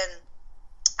have been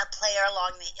a player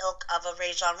along the ilk of a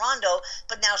Rajon Rondo,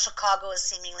 but now Chicago has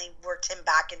seemingly worked him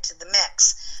back into the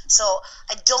mix. So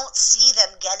I don't see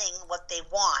them getting what they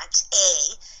want,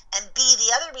 A. And B,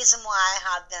 the other reason why I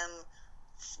have them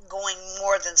going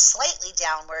more than slightly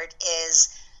downward is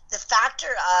the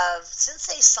factor of, since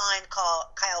they signed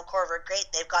Kyle Korver, great,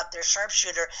 they've got their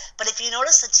sharpshooter, but if you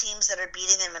notice, the teams that are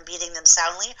beating them and beating them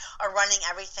soundly are running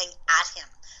everything at him.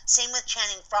 Same with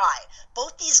Channing Frye.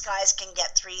 Both these guys can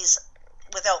get threes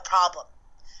without problem.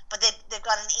 But they've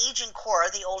got an aging core,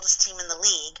 the oldest team in the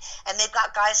league, and they've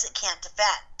got guys that can't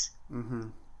defend. Mm-hmm.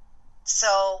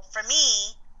 So, for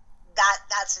me,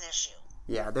 that's an issue.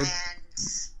 Yeah.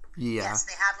 Yes,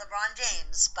 they have LeBron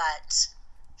James, but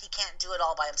he can't do it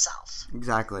all by himself.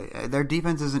 Exactly. Their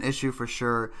defense is an issue for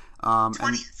sure.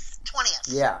 20th.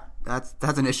 Yeah,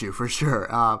 that's an issue for sure.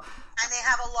 And they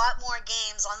have a lot more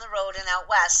games on the road and out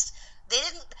west.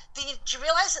 Did you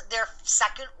realize that their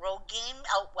second road game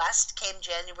out west came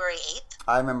January 8th?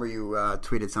 I remember you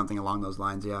tweeted something along those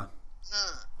lines, yeah.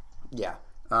 Yeah.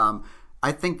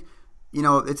 I think,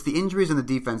 it's the injuries in the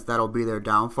defense that'll be their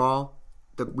downfall.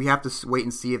 We have to wait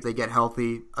and see if they get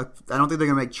healthy. I don't think they're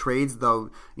going to make trades,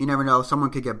 though. You never know. Someone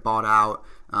could get bought out.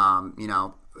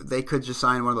 They could just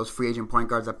sign one of those free agent point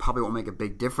guards that probably won't make a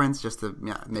big difference, just to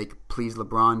please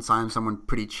LeBron, sign someone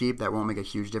pretty cheap that won't make a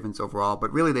huge difference overall.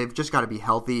 But really, they've just got to be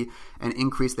healthy and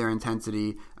increase their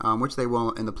intensity, which they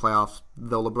will in the playoffs,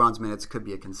 though LeBron's minutes could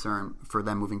be a concern for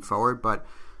them moving forward. But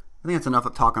I think that's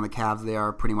enough talk on the Cavs. They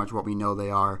are pretty much what we know they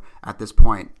are at this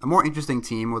point. A more interesting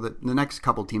team, or the next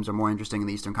couple teams are more interesting in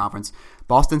the Eastern Conference.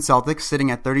 Boston Celtics sitting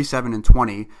at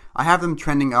 37-20. I have them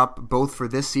trending up both for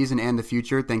this season and the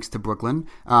future, thanks to Brooklyn.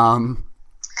 8-2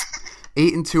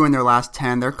 in their last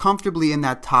 10. They're comfortably in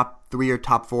that top 3 or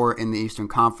top 4 in the Eastern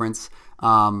Conference.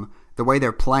 The way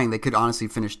they're playing, they could honestly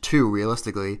finish 2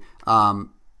 realistically.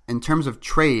 In terms of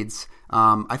trades,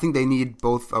 I think they need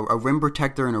both a rim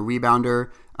protector and a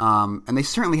rebounder. And they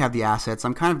certainly have the assets.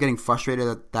 I'm kind of getting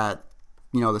frustrated that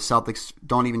the Celtics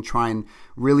don't even try and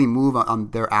really move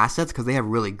on their assets, because they have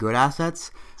really good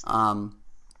assets.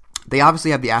 They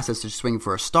obviously have the assets to swing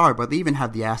for a star, but they even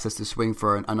have the assets to swing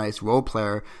for a nice role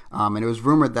player. And it was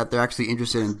rumored that they're actually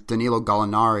interested in Danilo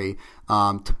Gallinari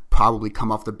to probably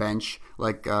come off the bench,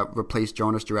 replace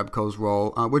Jonas Jerebko's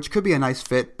role, which could be a nice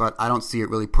fit, but I don't see it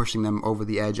really pushing them over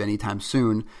the edge anytime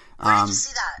soon. Where did you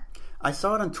see that? I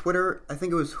saw it on Twitter. I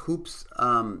think it was Hoops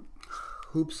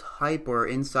Hype or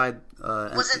Inside.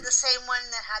 Was it the same one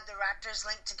that had the Raptors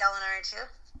linked to Gallinari too?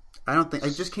 I don't think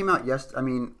it just came out yesterday. I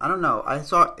mean, I don't know. I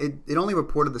saw it. It only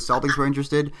reported the Celtics were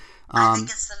interested. I think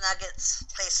it's the Nuggets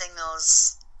placing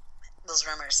those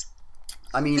rumors.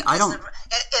 I mean, because I don't.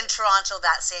 In Toronto,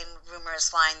 that same rumor is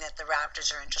flying that the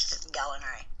Raptors are interested in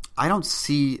Gallinari. I don't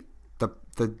see the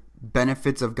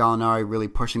benefits of Gallinari really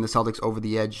pushing the Celtics over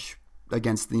the edge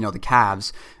against the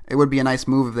Cavs. It would be a nice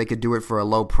move if they could do it for a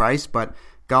low price, but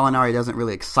Gallinari doesn't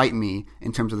really excite me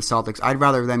in terms of the Celtics. I'd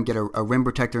rather them get a rim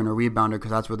protector and a rebounder,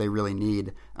 because that's what they really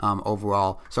need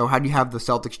overall. So how do you have the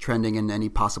Celtics trending in any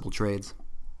possible trades?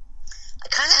 I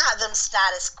kind of have them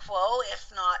status quo,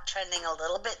 if not trending a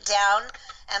little bit down,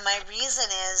 and my reason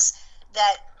is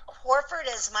that Horford,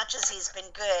 as much as he's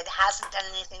been good, hasn't done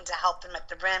anything to help them at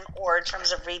the rim or in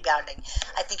terms of rebounding.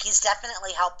 I think he's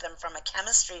definitely helped them from a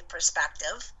chemistry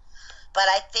perspective, but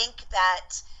I think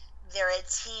that they're a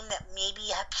team that maybe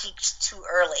have peaked too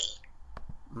early.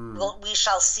 We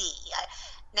shall see.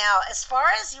 Now, as far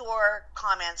as your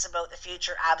comments about the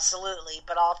future, absolutely,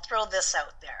 but I'll throw this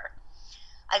out there.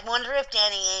 I wonder if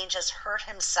Danny Ainge has hurt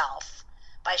himself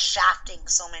by shafting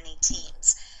so many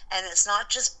teams. And it's not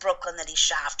just Brooklyn that he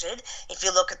shafted. If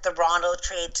you look at the Rondo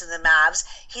trade to the Mavs,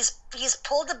 he's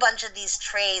pulled a bunch of these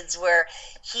trades where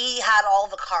he had all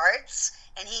the cards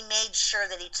and he made sure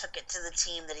that he took it to the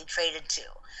team that he traded to.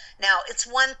 Now, it's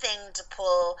one thing to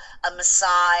pull a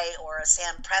Masai or a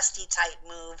Sam Presti type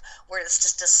move where it's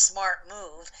just a smart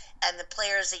move and the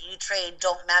players that you trade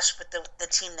don't mesh with the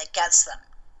team that gets them,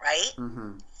 right?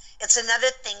 Mm-hmm. It's another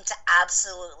thing to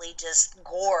absolutely just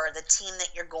gore the team that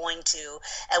you're going to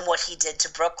and what he did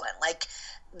to Brooklyn.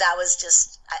 That was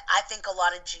just, I think a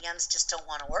lot of GMs just don't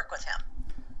want to work with him.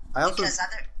 Because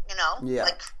yeah.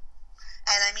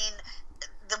 And I mean,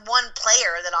 the one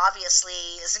player that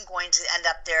obviously isn't going to end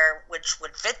up there, which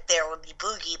would fit there, would be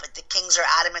Boogie, but the Kings are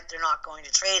adamant they're not going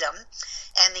to trade him.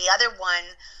 And the other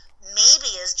one maybe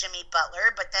is Jimmy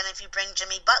Butler, but then if you bring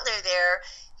Jimmy Butler there,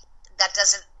 that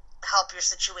doesn't help your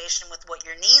situation with what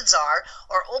your needs are,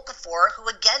 or Okafor, who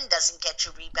again doesn't get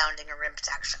you rebounding or rim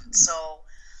protection. So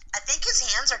I think his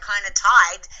hands are kind of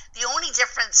tied. The only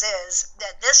difference is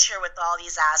that this year with all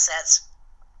these assets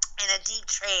in a deep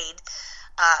trade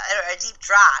or a deep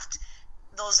draft,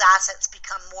 those assets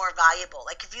become more valuable.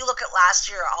 Like if you look at last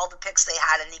year, all the picks they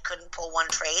had and he couldn't pull one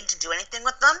trade to do anything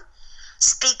with them,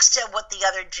 speaks to what the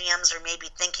other GMs are maybe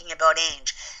thinking about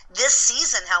Ainge. This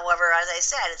season, however, as I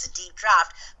said, it's a deep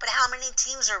draft, but how many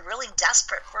teams are really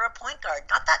desperate for a point guard?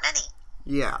 Not that many.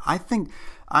 Yeah,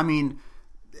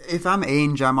 if I'm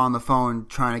Ainge, I'm on the phone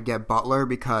trying to get Butler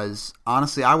because,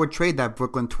 honestly, I would trade that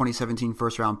Brooklyn 2017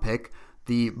 first-round pick.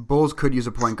 The Bulls could use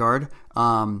a point guard.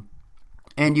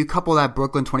 And you couple that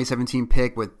Brooklyn 2017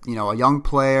 pick with, a young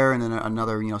player and then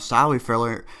another, salary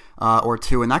filler or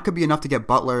two, and that could be enough to get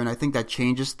Butler, and I think that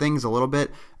changes things a little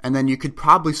bit. And then you could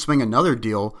probably swing another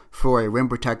deal for a rim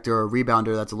protector or a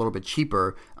rebounder that's a little bit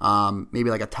cheaper, maybe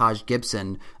like a Taj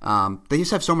Gibson. They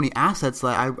just have so many assets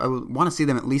that I would want to see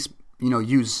them at least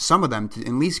use some of them to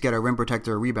at least get a rim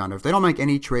protector or rebounder. If they don't make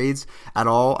any trades at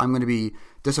all, I'm going to be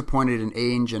disappointed in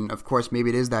Ainge, and of course maybe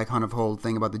it is that kind of whole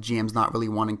thing about the GMs not really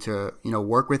wanting to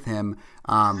work with him.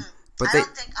 But I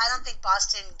don't think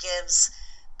Boston gives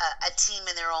a team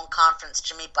in their own conference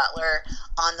Jimmy Butler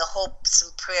on the hopes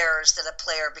and prayers that a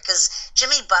player, because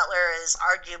Jimmy Butler is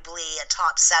arguably a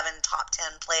top 7, top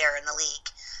 10 player in the league.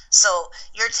 So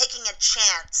you're taking a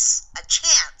chance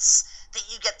that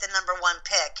you get the number 1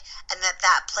 pick and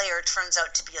that player turns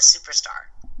out to be a superstar.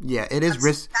 Yeah, it is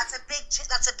risk. That's a big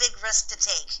risk to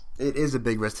take. It is a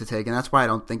big risk to take, and that's why I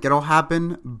don't think it'll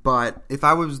happen. But if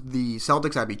I was the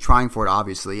Celtics, I'd be trying for it,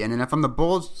 obviously. And then if I'm the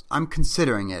Bulls, I'm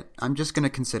considering it. I'm just going to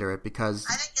consider it because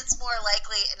I think it's more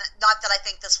likely, and not that I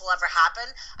think this will ever happen,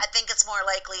 I think it's more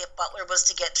likely if Butler was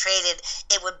to get traded,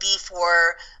 it would be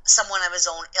for someone of his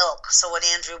own ilk. So would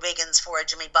Andrew Wiggins for a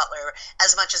Jimmy Butler.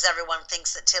 As much as everyone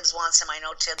thinks that Tibbs wants him, I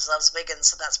know Tibbs loves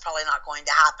Wiggins, so that's probably not going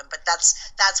to happen. But that's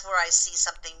where I see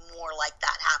something more like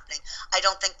that happening. I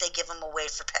don't think they give him away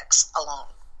for picks alone.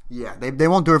 Yeah, they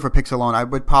won't do it for picks alone. I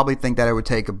would probably think that it would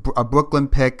take a Brooklyn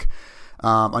pick,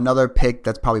 another pick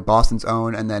that's probably Boston's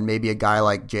own, and then maybe a guy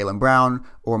like Jaylen Brown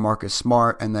or Marcus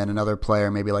Smart, and then another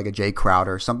player, maybe like a Jay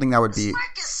Crowder, something that would be. Is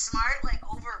Marcus Smart like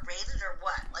overrated or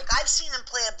what? Like I've seen him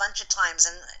play a bunch of times,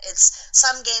 and it's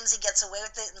some games he gets away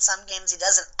with it, and some games he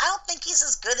doesn't. I don't think he's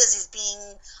as good as he's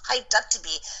being hyped up to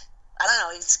be. I don't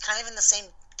know. He's kind of in the same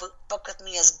book with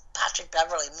me as Patrick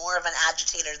Beverley, more of an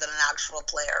agitator than an actual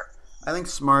player. I think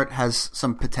Smart has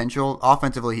some potential.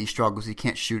 Offensively, he struggles. He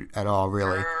can't shoot at all,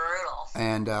 really. Brutal.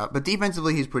 And but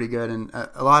defensively, he's pretty good, and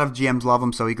a lot of GMs love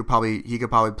him. So he could probably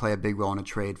play a big role in a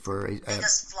trade for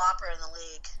biggest flopper in the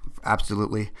league.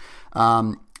 Absolutely.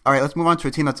 All right, let's move on to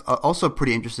a team that's also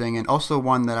pretty interesting, and also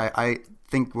one that I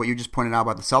think what you just pointed out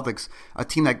about the Celtics, a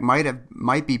team that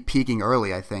might be peaking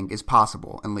early. I think is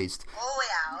possible, at least. Oh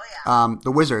yeah.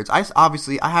 The Wizards. I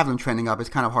have them trending up. It's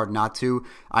kind of hard not to.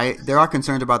 There are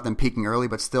concerns about them peaking early,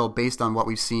 but still, based on what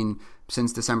we've seen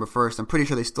since December 1st, I'm pretty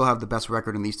sure they still have the best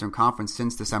record in the Eastern Conference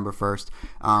since December 1st.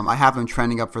 I have them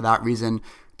trending up for that reason.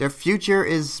 Their future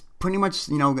is pretty much,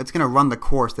 it's going to run the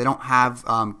course. They don't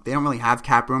really have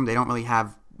cap room. They don't really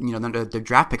have, their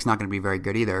draft pick's not going to be very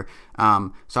good either. So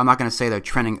I'm not going to say they're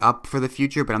trending up for the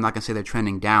future, but I'm not going to say they're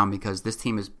trending down because this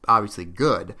team is obviously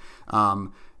good.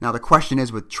 Now the question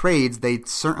is, with trades, they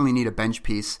certainly need a bench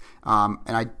piece,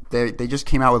 and they just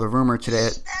came out with a rumor today.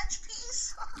 Bench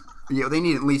piece? Yeah, they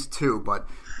need at least 2, but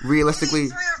realistically,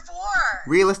 3 or 4.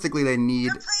 Realistically, they need.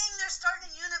 They're playing their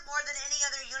starting unit more than any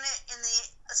other unit in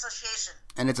the association.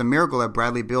 And it's a miracle that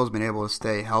Bradley Beal's been able to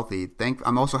stay healthy.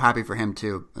 I'm also happy for him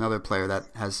too. Another player that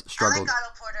has struggled. I like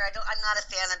Otto Porter. I'm not a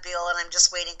fan of Beal, and I'm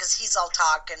just waiting because he's all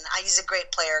talk, and he's a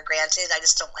great player. Granted, I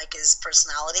just don't like his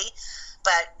personality,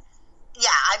 but.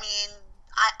 Yeah, I mean,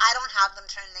 I don't have them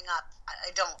trending up.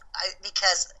 I don't.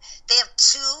 Because they have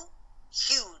 2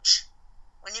 huge.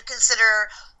 When you consider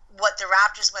what the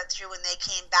Raptors went through when they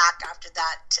came back after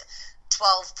that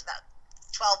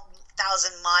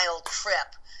 12,000-mile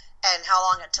trip and how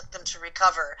long it took them to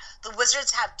recover, the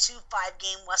Wizards have 2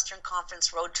 5-game Western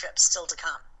Conference road trips still to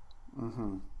come.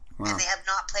 Mm-hmm. Wow. And they have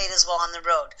not played as well on the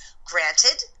road.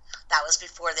 Granted, that was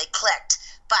before they clicked.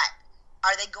 But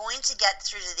are they going to get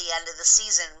through to the end of the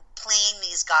season playing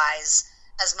these guys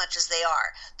as much as they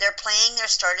are? They're playing their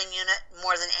starting unit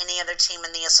more than any other team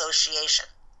in the association.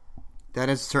 That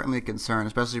is certainly a concern,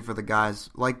 especially for the guys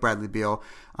like Bradley Beal.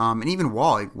 And even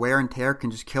Wall, like wear and tear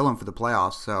can just kill him for the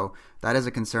playoffs. So that is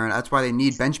a concern. That's why they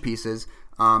need bench pieces.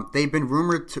 They've been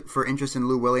rumored for interest in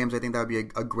Lou Williams. I think that would be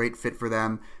a great fit for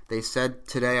them. They said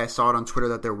today, I saw it on Twitter,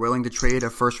 that they're willing to trade a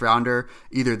first-rounder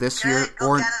either this year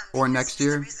or next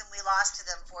year. That's the reason we lost to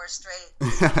them 4 straight.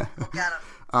 Go get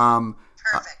them.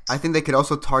 Perfect. I think they could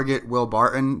also target Will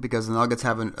Barton because the Nuggets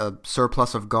have a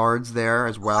surplus of guards there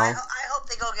as well. I hope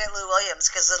they go get Lou Williams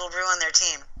because it'll ruin their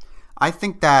team. I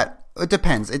think that it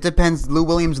depends. It depends. Lou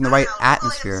Williams in the right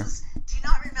atmosphere. Do you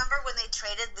not remember when they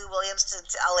traded Lou Williams to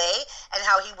LA and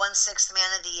how he won Sixth Man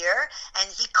of the Year? And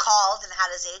he called and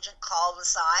had his agent call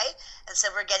Masai and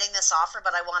said, "We're getting this offer,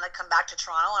 but I want to come back to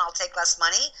Toronto and I'll take less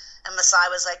money." And Masai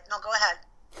was like, "No, go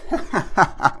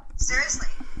ahead." Seriously.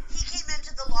 He came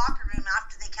into the locker room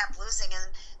after they kept losing and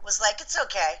was like, "It's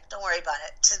okay. Don't worry about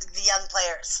it," to the young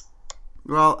players.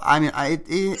 Well, I mean,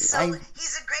 he's a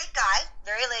great guy,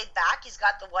 very laid back. He's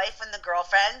got the wife and the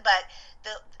girlfriend, but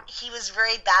he was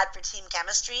very bad for team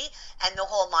chemistry and the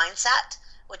whole mindset,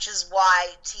 which is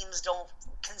why teams don't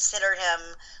consider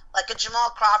him like a Jamal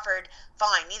Crawford.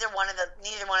 Fine, neither one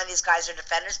of these guys are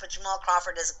defenders, but Jamal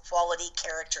Crawford is a quality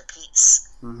character piece.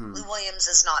 Mm-hmm. Lou Williams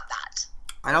is not that.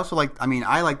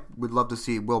 Would love to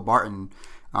see Will Barton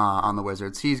on the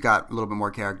Wizards. He's got a little bit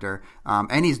more character,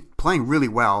 and he's playing really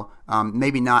well.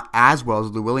 Maybe not as well as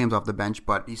Lou Williams off the bench,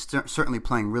 but he's certainly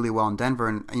playing really well in Denver.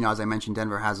 And as I mentioned,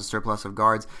 Denver has a surplus of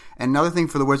guards. And another thing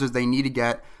for the Wizards, they need to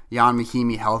get Jan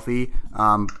Mahimi healthy.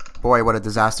 Boy, what a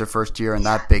disaster first year and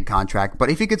that big contract. But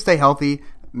if he could stay healthy,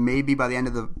 maybe by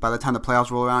the time the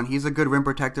playoffs roll around, he's a good rim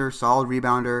protector, solid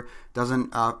rebounder.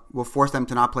 Will force them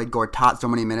to not play Gortat so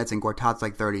many minutes, and Gortat's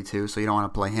like 32, so you don't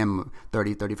want to play him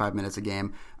 30, 35 minutes a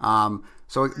game.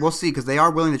 So we'll see, because they are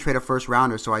willing to trade a first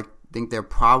rounder, so I think they'll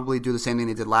probably do the same thing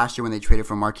they did last year when they traded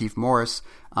for Markieff Morris.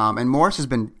 And Morris has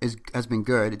been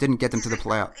good. It didn't get them to the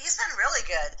playoff. He's been really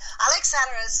good. I like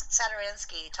Thomas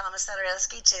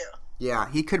Sadaransky too. Yeah,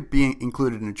 he could be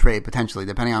included in a trade potentially,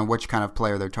 depending on which kind of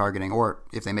player they're targeting, or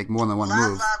if they make more than one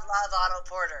move. Love Otto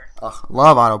Porter.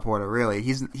 Love Otto Porter. Really,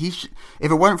 if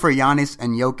it wasn't for Giannis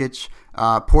and Jokic,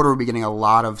 Porter would be getting a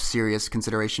lot of serious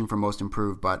consideration for most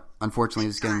improved. But unfortunately,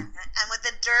 he's getting. And with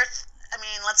the dearth, I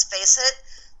mean, let's face it,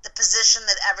 the position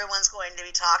that everyone's going to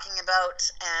be talking about,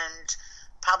 and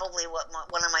probably what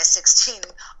one of my 16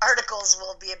 articles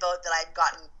will be about that I've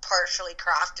gotten partially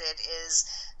crafted, is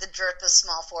the dearth of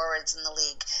small forwards in the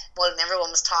league. When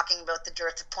everyone was talking about the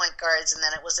dearth of point guards and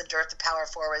then it was the dearth of power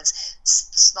forwards,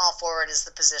 small forward is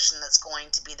the position that's going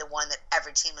to be the one that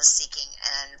every team is seeking.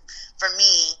 And for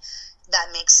me, that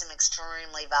makes him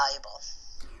extremely valuable.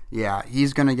 Yeah,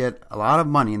 he's going to get a lot of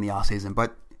money in the offseason,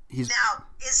 but Now,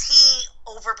 is he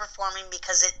overperforming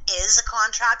because it is a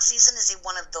contract season? Is he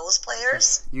one of those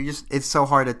players? It's so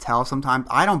hard to tell sometimes.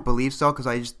 I don't believe so,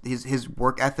 because his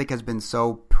work ethic has been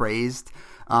so praised,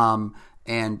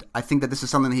 and I think that this is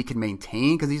something that he can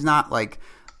maintain, because he's not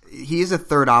he is a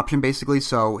third option basically,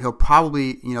 so he'll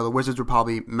probably, the Wizards will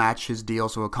probably match his deal,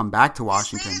 so he'll come back to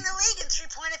Washington. He's leading the league in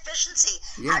 3-point efficiency.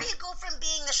 Yeah. How do you go from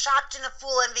being the shocked and a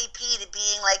full MVP to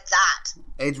being like that?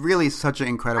 It's really such an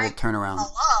incredible turnaround.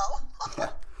 Hello? Yeah.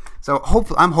 So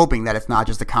I'm hoping that it's not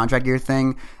just a contract year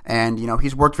thing, and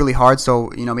he's worked really hard. So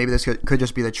maybe this could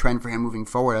just be the trend for him moving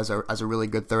forward as a really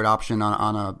good third option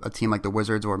on a team like the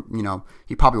Wizards, or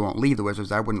he probably won't leave the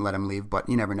Wizards. I wouldn't let him leave, but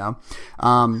you never know.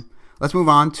 Let's move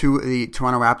on to the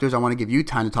Toronto Raptors. I want to give you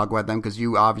time to talk about them, because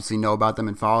you obviously know about them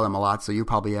and follow them a lot, so you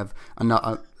probably have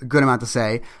a good amount to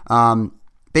say.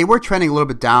 They were trending a little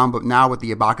bit down, but now with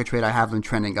the Ibaka trade, I have them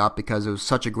trending up because it was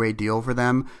such a great deal for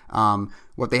them.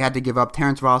 What they had to give up,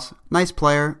 Terrence Ross, nice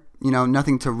player,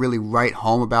 nothing to really write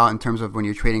home about in terms of when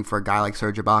you're trading for a guy like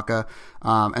Serge Ibaka.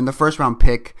 And the first round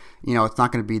pick, it's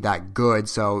not going to be that good.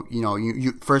 So,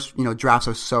 you first, drafts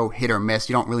are so hit or miss.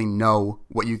 You don't really know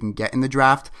what you can get in the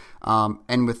draft.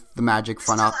 And with the Magic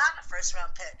front up. We still have a first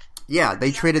round pick. Yeah,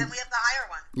 they traded. We have the higher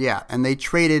one. Yeah, and they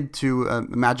traded to a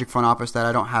Magic front office that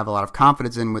I don't have a lot of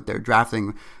confidence in with their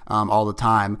drafting all the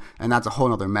time, and that's a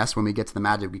whole other mess. When we get to the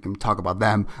Magic, we can talk about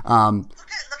them. Look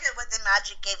at what the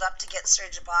Magic gave up to get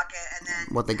Serge Ibaka, and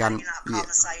then what they got.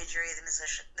 Masai Ujiri,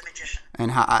 the magician.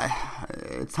 And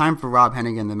it's time for Rob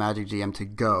Hennigan, the Magic GM, to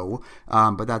go,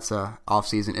 but that's a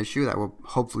off-season issue that will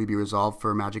hopefully be resolved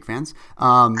for Magic fans.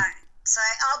 All right. So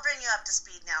I'll bring you up to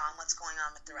speed now on what's going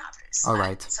on with the Raptors. All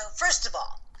right. So first of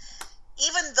all,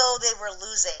 even though they were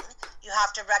losing, you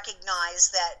have to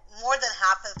recognize that more than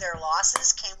half of their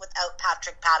losses came without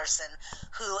Patrick Patterson,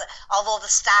 who, although the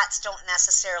stats don't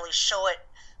necessarily show it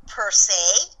per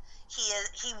se,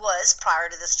 he was, prior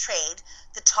to this trade,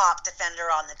 the top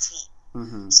defender on the team.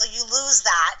 Mm-hmm. So you lose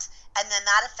that, and then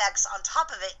that affects, on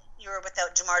top of it, you were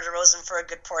without DeMar DeRozan for a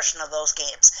good portion of those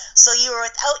games. So you were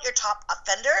without your top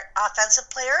offensive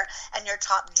player, and your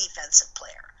top defensive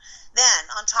player. Then,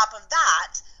 on top of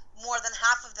that, more than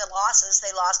half of the losses,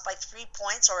 they lost by 3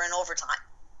 points or in overtime.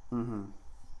 Mm-hmm.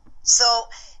 So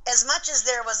as much as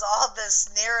there was all this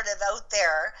narrative out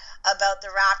there about the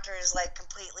Raptors like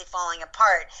completely falling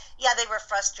apart, yeah, they were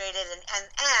frustrated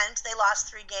and they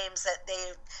lost 3 games that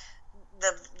the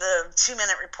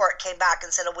 2-minute report came back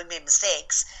and said, oh, we made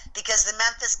mistakes, because the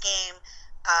Memphis game,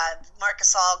 Marc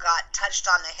Gasol got touched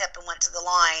on the hip and went to the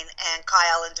line, and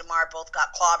Kyle and DeMar both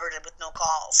got clobbered with no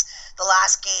calls. The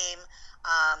last game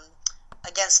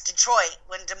against Detroit,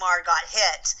 when DeMar got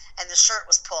hit and the shirt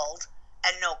was pulled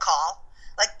and no call.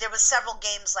 Like, there was several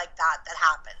games like that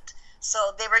happened.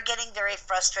 So they were getting very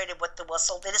frustrated with the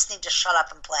whistle. They just need to shut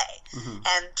up and play. Mm-hmm.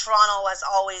 And Toronto has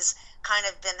always kind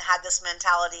of had this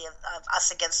mentality of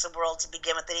us against the world to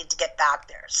begin with. They need to get back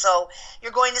there. So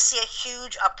you're going to see a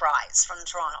huge uprise from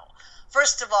Toronto.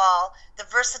 First of all, the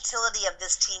versatility of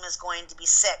this team is going to be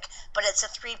sick, but it's a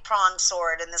 3-pronged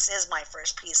sword, and this is my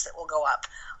first piece that will go up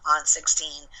on 16,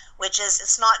 which is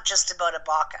it's not just about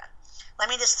Ibaka. Let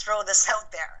me just throw this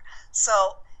out there.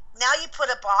 So now you put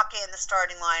Ibaka in the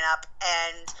starting lineup,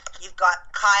 and you've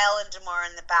got Kyle and DeMar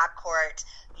in the backcourt.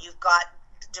 You've got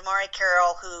DeMar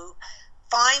Carroll, who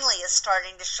finally is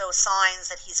starting to show signs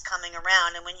that he's coming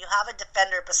around. And when you have a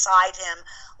defender beside him,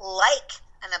 like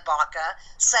an Ibaka,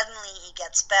 suddenly he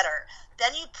gets better.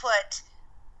 Then you put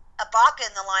Ibaka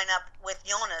in the lineup with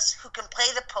Jonas, who can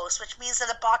play the post, which means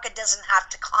that Ibaka doesn't have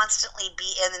to constantly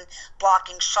be in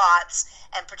blocking shots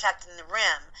and protecting the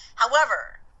rim.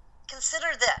 However,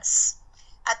 consider this.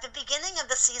 At the beginning of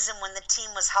the season, when the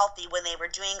team was healthy, when they were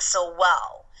doing so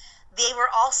well, they were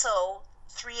also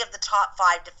 3 of the top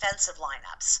 5 defensive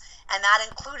lineups, and that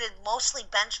included mostly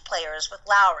bench players with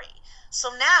Lowry.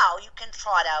 So now you can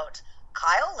trot out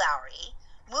Kyle Lowry,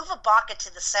 move Ibaka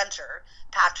to the center,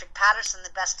 Patrick Patterson, the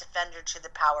best defender, to the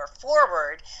power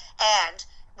forward, and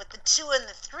with the 2 and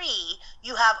the 3,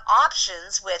 you have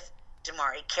options with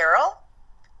DeMar Carroll,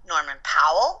 Norman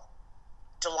Powell,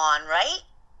 DeLon Wright,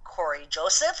 Corey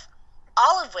Joseph,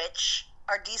 all of which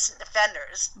are decent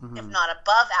defenders, if not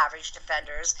above average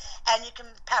defenders, and you can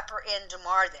pepper in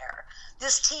DeMar there.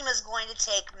 This team is going to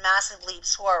take massive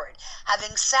leaps forward.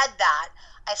 Having said that,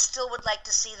 I still would like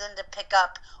to see them to pick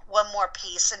up one more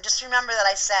piece. And just remember that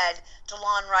I said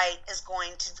DeLon Wright is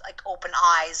going to open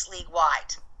eyes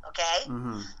league-wide. Okay?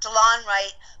 Mm-hmm. DeLon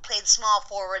Wright played small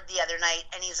forward the other night,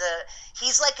 and he's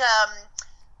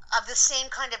of the same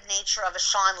kind of nature of a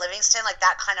Sean Livingston, like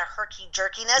that kind of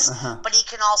herky-jerkiness, but he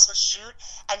can also shoot,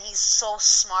 and he's so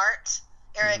smart.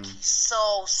 Eric, he's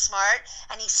so smart,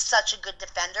 and he's such a good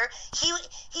defender. He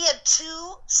had 2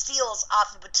 steals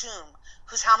off of Batum,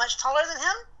 who's how much taller than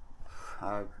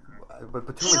him? But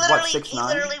Batum is what, 6'9"? He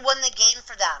literally won the game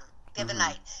for them the other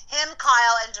night. Him,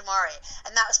 Kyle, and Damari,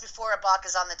 and that was before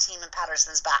Ibaka's on the team and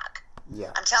Patterson's back.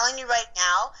 Yeah. I'm telling you right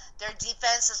now, their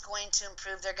defense is going to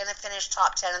improve. They're going to finish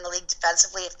top 10 in the league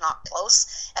defensively, if not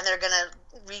close, and they're going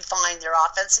to refine their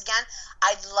offense again.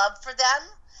 I'd love for them,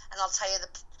 and I'll tell you,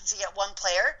 to get one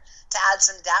player to add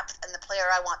some depth, and the player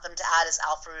I want them to add is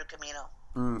Al-Farouq Amino.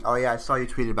 Oh, yeah, I saw you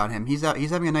tweeted about him. He's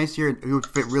having a nice year. He would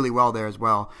fit really well there as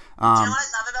well. Do you know what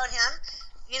I love about him?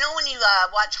 You know when you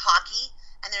watch hockey,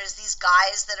 and there's these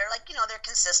guys that are they're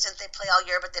consistent. They play all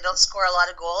year, but they don't score a lot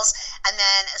of goals. And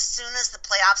then as soon as the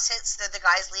playoffs hits, they're the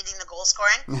guys leading the goal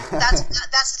scoring. That's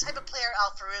the type of player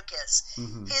Al-Farouq is.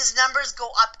 Mm-hmm. His numbers go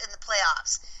up in the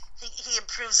playoffs. He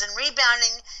improves in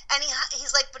rebounding, and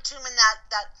he's like Batum in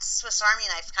that Swiss Army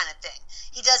knife kind of thing.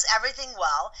 He does everything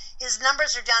well. His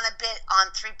numbers are down a bit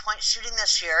on three-point shooting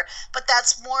this year, but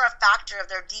that's more a factor of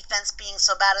their defense being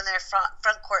so bad and their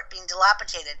front court being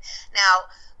dilapidated. Now,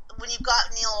 when you've got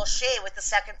Neil O'Shea with the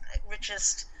second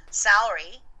richest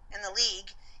salary in the league,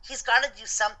 he's got to do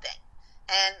something.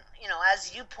 And,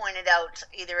 as you pointed out,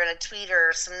 either in a tweet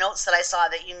or some notes that I saw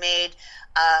that you made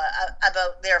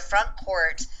about their front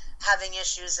court having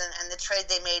issues and the trade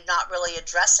they made not really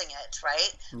addressing it,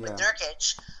 right? Yeah. With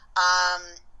Nurkic.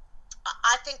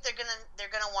 I think they're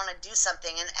gonna want to do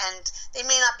something, and they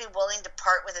may not be willing to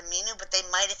part with Aminu, but they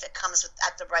might if it comes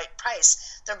at the right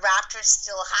price. The Raptors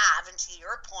still have, and to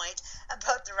your point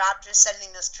about the Raptors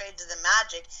sending this trade to the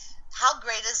Magic, how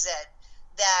great is it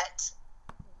that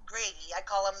Gravy, I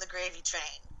call him the Gravy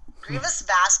Train, Grievous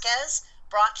Vasquez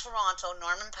brought Toronto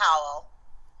Norman Powell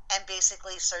and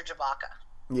basically Serge Ibaka.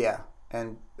 Yeah,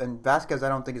 and Vasquez I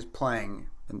don't think is playing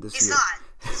in this year. He's not.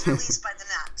 He's released by the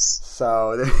Nets.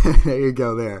 So there you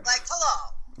go there. Like,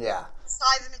 hello. Yeah.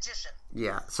 Cy the Magician.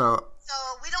 Yeah, so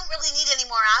we don't really need any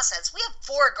more assets. We have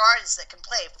 4 guards that can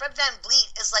play. Fred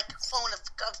VanVleet is like a clone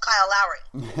of Kyle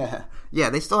Lowry. Yeah,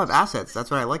 they still have assets. That's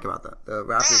what I like about the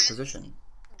Raptors position.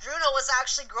 Bruno was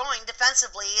actually growing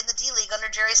defensively in the D-League under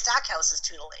Jerry Stackhouse's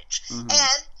tutelage. Mm-hmm.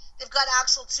 And they've got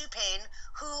Axel Tupain,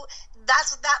 who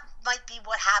that might be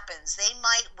what happens. They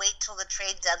might wait till the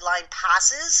trade deadline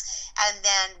passes and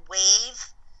then waive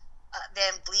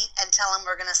Van Vliet and tell him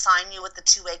we're going to sign you with the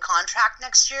 2-way contract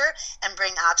next year and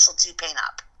bring Axel Tupain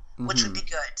up, which would be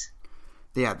good.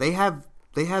 Yeah, they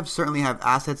certainly have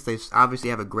assets. They obviously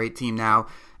have a great team now.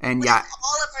 And all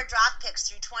of our draft picks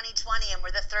through 2020, and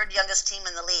we're the third youngest team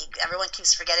in the league. Everyone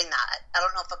keeps forgetting that. I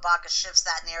don't know if Ibaka shifts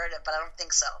that narrative, but I don't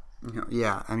think so.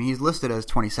 Yeah, I mean, he's listed as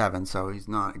 27, so he's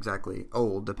not exactly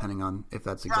old, depending on if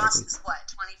that's exactly... Ross is what,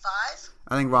 25?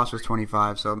 I think Ross was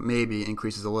 25, so maybe it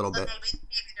increases a little bit. Maybe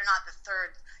they're not the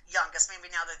third youngest.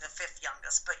 Maybe now they're the fifth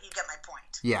youngest, but you get my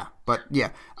point. Yeah, but yeah,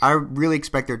 I really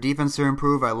expect their defense to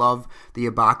improve. I love the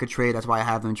Ibaka trade. That's why I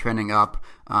have them trending up.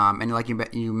 And like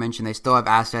you mentioned, they still have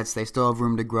assets. They still have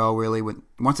room to grow, really.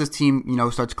 Once this team,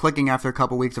 starts clicking after a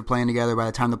couple weeks of playing together, by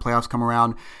the time the playoffs come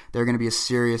around, they're going to be a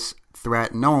serious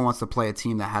threat. No one wants to play a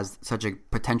team that has such a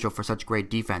potential for such great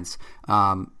defense.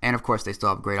 And, of course, they still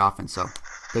have great offense, so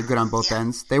they're good on both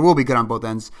ends. They will be good on both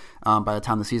ends by the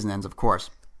time the season ends, of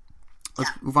course. Let's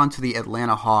move on to the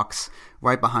Atlanta Hawks,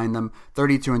 right behind them,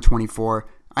 32-24.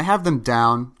 I have them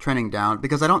trending down,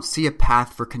 because I don't see a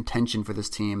path for contention for this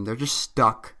team. They're just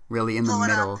stuck, really, in the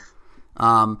middle.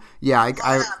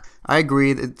 I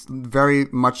agree. It's very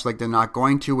much like they're not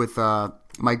going to, with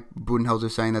Mike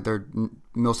Budenholzer saying that they're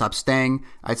Millsap staying.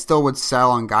 I still would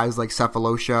sell on guys like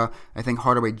Cephalosha. I think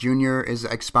Hardaway Jr. is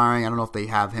expiring. I don't know if they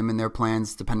have him in their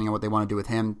plans, depending on what they want to do with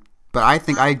him. But I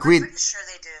agree. I'm pretty sure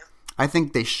they do. I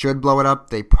think they should blow it up.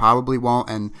 They probably won't,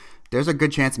 and there's a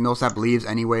good chance Millsap leaves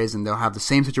anyways, and they'll have the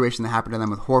same situation that happened to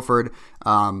them with Horford.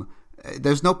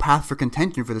 There's no path for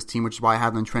contention for this team, which is why I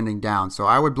have them trending down. So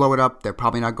I would blow it up. They're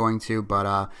probably not going to,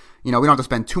 but we don't have to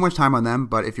spend too much time on them.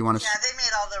 But if you want to, they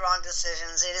made all the wrong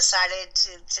decisions. They decided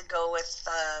to go with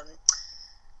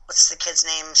what's the kid's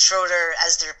name, Schroeder,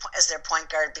 as their point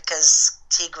guard, because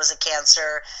Teague was a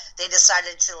cancer. They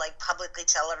decided to publicly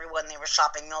tell everyone they were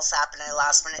shopping Millsap, and at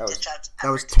last minute ditch out. That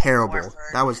was terrible.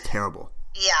 That was terrible.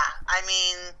 Yeah, I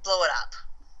mean, blow it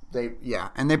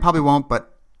up. And they probably won't,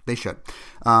 but they should.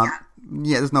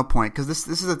 There's no point, because this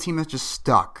is a team that's just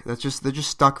stuck. They're just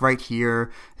stuck right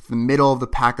here, the middle of the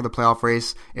pack of the playoff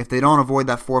race. If they don't avoid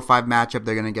that 4-5 matchup,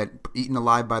 they're going to get eaten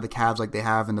alive by the Cavs like they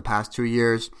have in the past 2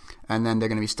 years, and then they're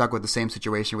going to be stuck with the same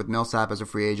situation with Millsap as a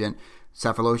free agent,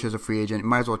 Cephalosha as a free agent. You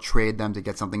might as well trade them to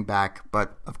get something back,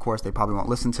 but of course they probably won't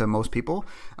listen to most people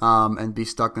and be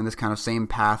stuck in this kind of same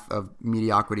path of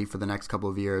mediocrity for the next couple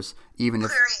of years. Query, do you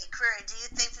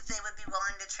think that they would be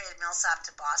willing to trade Millsap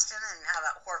to Boston and have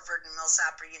Horford and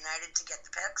Millsap reunited to get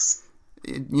the picks?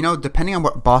 Depending on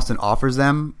what Boston offers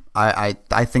them, I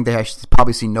think they should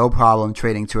probably see no problem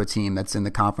trading to a team that's in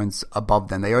the conference above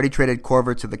them. They already traded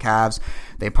Korver to the Cavs.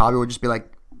 They probably would just be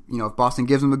like, if Boston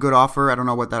gives them a good offer, I don't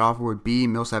know what that offer would be.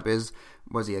 Millsap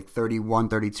was he 31,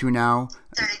 32 now?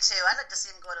 32. I'd like to see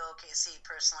him go to OKC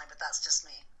personally, but that's just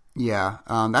me. Yeah,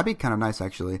 that'd be kind of nice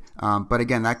actually. But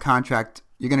again, that contract,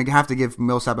 you're going to have to give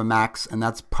Millsap a max, and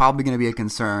that's probably going to be a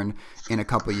concern in a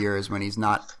couple of years when he's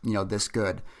not, this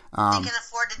good. They can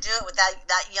afford to do it with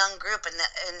that young group in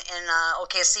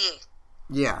OKC.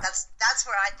 Yeah, that's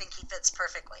where I think he fits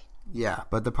perfectly. Yeah,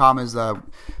 but the problem is,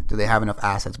 do they have enough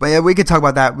assets? But yeah, we can talk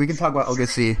about that. We can talk about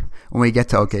OKC when we get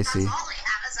to OKC. That's all they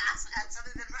have is assets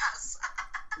other than Russ.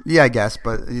 Yeah, I guess,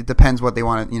 but it depends what they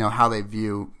want to, how they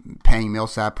view paying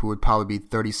Millsap, who would probably be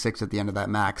 36 at the end of that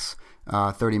max,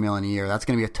 $30 million a year. That's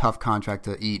going to be a tough contract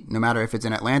to eat, no matter if it's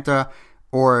in Atlanta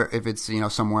or if it's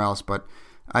somewhere else. But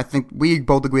I think we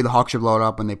both agree the Hawks should blow it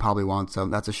up, and they probably won't, so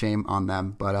that's a shame on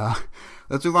them. But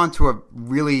let's move on to a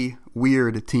really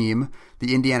weird team,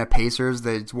 the Indiana Pacers.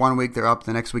 It's 1 week they're up,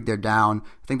 the next week they're down.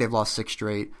 I think they've lost 6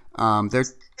 straight. They won 7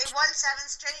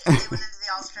 straight, and they went into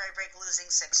the All-Star break losing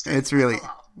 6 straight. It's really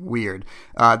weird.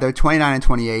 They're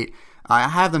 29-28. I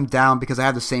have them down because I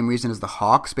have the same reason as the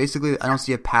Hawks. Basically, I don't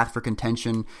see a path for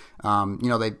contention.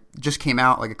 They just came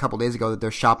out like a couple days ago that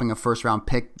they're shopping a first-round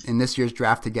pick in this year's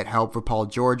draft to get help for Paul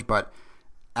George. But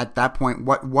at that point,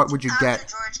 what would you get?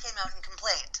 After George came out and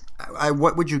complained.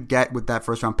 What would you get with that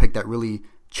first-round pick that really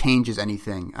changes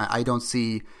anything? I don't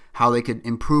see how they could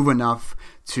improve enough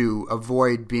to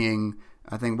avoid being,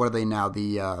 I think, what are they now?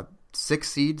 The 6th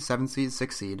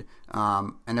seed,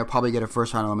 and they'll probably get a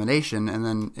first-round elimination. And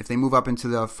then if they move up into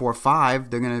the 4-5,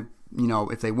 they're going to,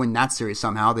 if they win that series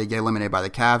somehow, they get eliminated by the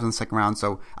Cavs in the second round.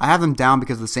 So I have them down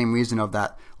because of the same reason of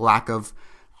that lack of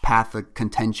path of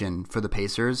contention for the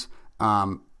Pacers.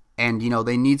 And,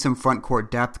 they need some front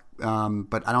court depth,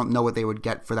 but I don't know what they would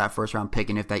get for that first-round pick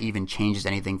and if that even changes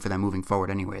anything for them moving forward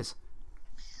anyways.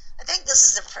 I think this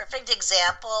is a perfect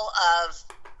example of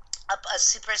a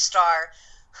superstar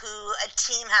who a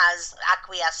team has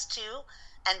acquiesced to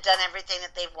and done everything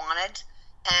that they've wanted,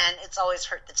 and it's always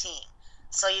hurt the team.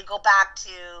 So you go back to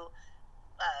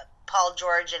Paul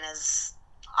George and his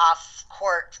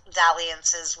off-court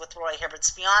dalliances with Roy Hibbert's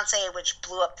fiance, which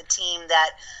blew up the team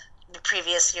that the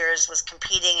previous years was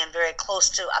competing and very close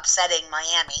to upsetting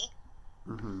Miami.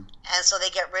 Mm-hmm. And so they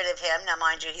get rid of him. Now,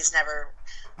 mind you, he's never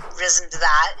risen to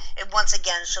that. It once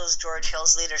again shows George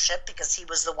Hill's leadership because he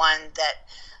was the one that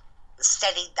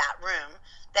steadied that room.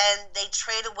 Then they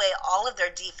trade away all of their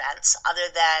defense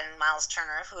other than Miles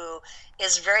Turner, who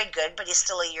is very good, but he's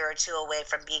still a year or two away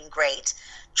from being great.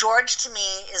 George, to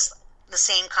me, is the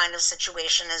same kind of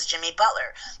situation as Jimmy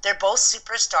Butler. They're both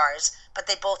superstars, but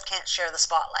they both can't share the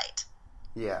spotlight.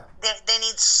 Yeah. They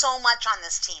need so much on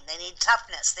this team. They need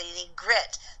toughness. They need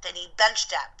grit. They need bench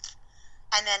depth.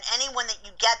 And then anyone that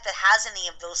you get that has any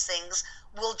of those things,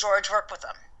 will George work with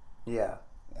them? Yeah.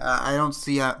 I don't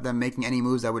see them making any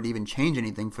moves that would even change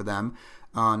anything for them.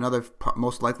 Another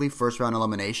most likely first-round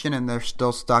elimination, and they're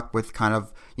still stuck with kind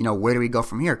of, where do we go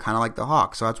from here? Kind of like the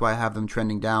Hawks. So that's why I have them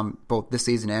trending down both this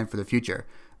season and for the future.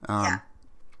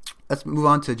 Let's move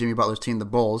on to Jimmy Butler's team, the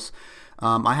Bulls.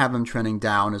 I have them trending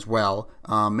down as well,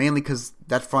 mainly because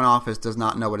that front office does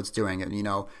not know what it's doing.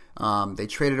 And, they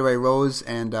traded away Rose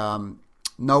and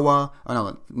Noah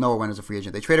went as a free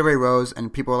agent. They traded away Rose,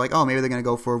 and people were like, oh, maybe they're going to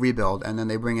go for a rebuild. And then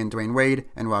they bring in Dwayne Wade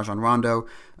and Rajon Rondo.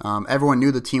 Everyone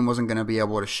knew the team wasn't going to be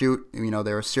able to shoot.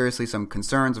 There were seriously some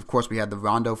concerns. Of course, we had the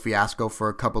Rondo fiasco for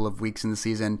a couple of weeks in the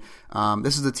season.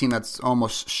 This is a team that's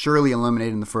almost surely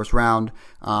eliminated in the first round.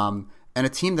 And a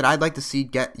team that I'd like to see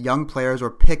get young players or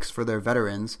picks for their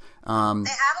veterans. They have a lot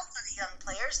of young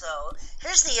players, though.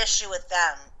 Here's the issue with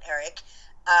them, Eric.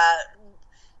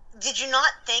 Did you not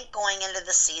think going into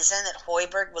the season that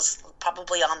Hoiberg was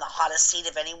probably on the hottest seat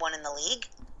of anyone in the league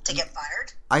to get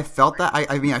fired? I felt that.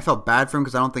 I felt bad for him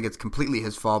because I don't think it's completely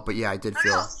his fault, but yeah, I did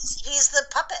feel. No, he's the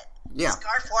puppet. Yeah. He's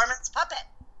Gar Forman's puppet.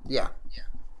 Yeah.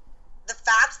 The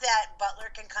fact that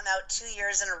Butler can come out 2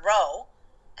 years in a row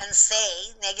and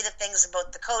say negative things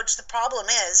about the coach, the problem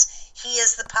is he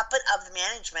is the puppet of the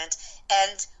management,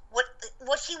 and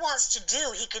what he wants to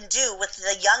do, he can do with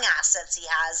the young assets he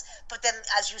has. But then,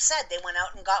 as you said, they went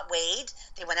out and got Wade,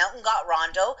 they went out and got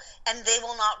Rondo, and they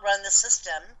will not run the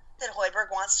system that Hoiberg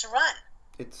wants to run.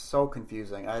 It's so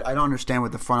confusing. I don't understand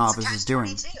what the front office is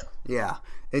doing. Yeah,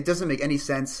 it doesn't make any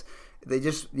sense. They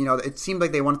just, it seemed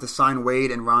like they wanted to sign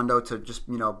Wade and Rondo to just,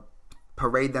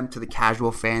 parade them to the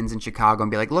casual fans in Chicago and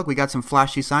be like, look, we got some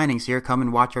flashy signings here. Come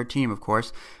and watch our team, of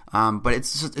course. But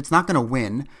it's not going to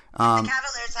win. If the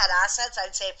Cavaliers had assets,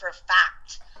 I'd say for a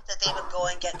fact that they would go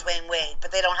and get Dwayne Wade.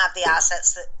 But they don't have the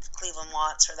assets that Cleveland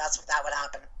wants, or that would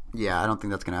happen. Yeah, I don't think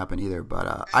that's going to happen either.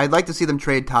 But I'd like to see them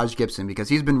trade Taj Gibson because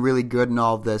he's been really good in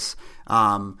all of this.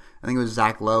 I think it was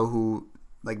Zach Lowe who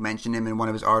mentioned him in one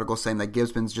of his articles, saying that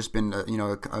Gibson's just been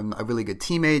a really good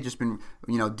teammate, just been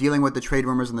dealing with the trade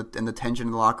rumors and the tension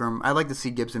in the locker room. I'd like to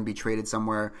see Gibson be traded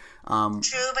somewhere.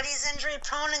 True, but he's injury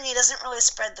prone and he doesn't really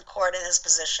spread the court in his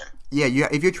position. Yeah,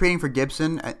 if you're trading for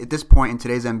Gibson at this point in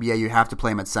today's NBA, you have to play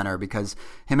him at center because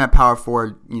him at power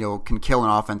forward, can kill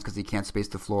an offense because he can't space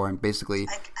the floor and basically.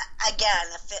 Again,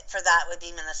 a fit for that would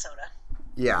be Minnesota.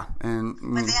 Yeah, but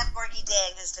they have Gorgie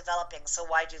Dang who's developing, so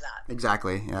why do that?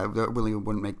 Exactly. Yeah, that really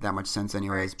wouldn't make that much sense,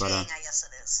 anyways. But Dang, I guess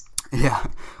it is.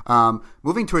 Yeah.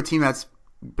 Moving to a team that's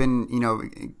been,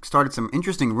 started some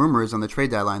interesting rumors on the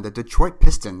trade deadline, the Detroit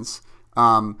Pistons.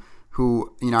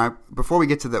 Who, before we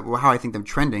get to how I think them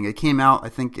trending, it came out. I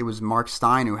think it was Mark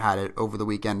Stein who had it over the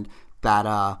weekend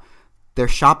that they're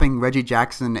shopping Reggie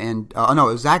Jackson and it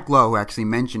was Zach Lowe who actually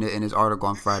mentioned it in his article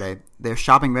on Friday. They're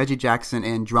shopping Reggie Jackson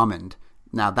and Drummond.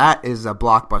 Now, that is a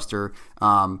blockbuster.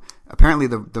 Apparently,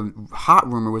 the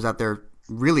hot rumor was that they're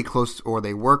really close, or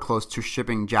they were close to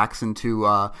shipping Jackson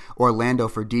to Orlando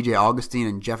for DJ Augustine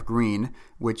and Jeff Green,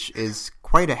 which is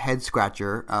quite a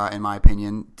head-scratcher, in my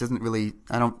opinion.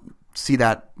 I don't see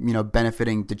that,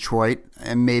 benefiting Detroit.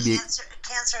 And maybe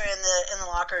cancer in the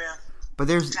locker room. But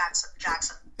there's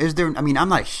Jackson. Is there? I'm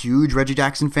not a huge Reggie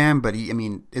Jackson fan, but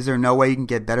is there no way you can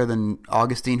get better than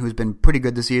Augustine, who's been pretty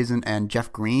good this season, and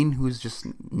Jeff Green, who's just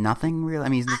nothing really? I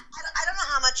don't know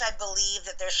how much I believe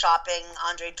that they're shopping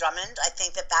Andre Drummond. I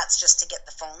think that's just to get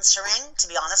the phones to ring. To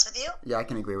be honest with you, yeah, I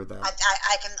can agree with that.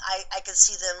 I can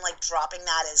see them dropping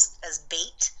that as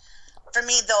bait. For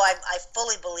me, though, I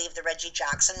fully believe the Reggie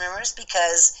Jackson rumors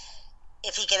because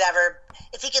if he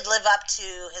could live up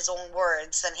to his own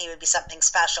words, then he would be something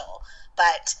special.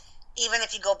 But even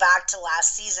if you go back to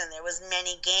last season, there was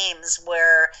many games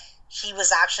where he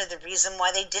was actually the reason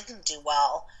why they didn't do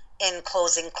well in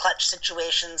closing clutch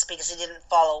situations because he didn't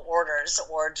follow orders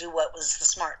or do what was the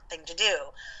smart thing to do.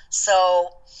 So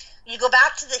you go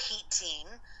back to the Heat team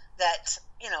that,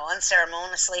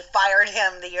 unceremoniously fired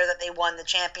him the year that they won the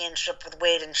championship with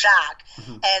Wade and Shaq.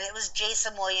 Mm-hmm. And it was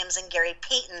Jason Williams and Gary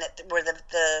Payton that were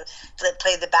that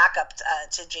played the backup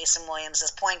to Jason Williams as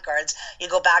point guards. You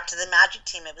go back to the Magic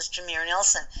team, it was Jameer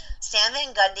Nelson. Stan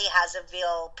Van Gundy has a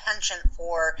real penchant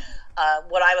for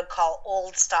what I would call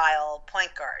old-style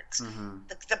point guards. Mm-hmm.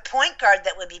 The point guard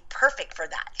that would be perfect for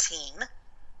that team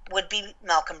would be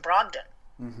Malcolm Brogdon.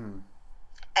 Mm-hmm.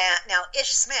 And now,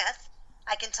 Ish Smith,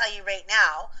 I can tell you right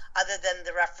now, other than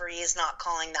the referees not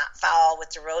calling that foul with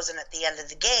DeRozan at the end of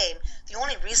the game, the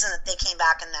only reason that they came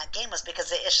back in that game was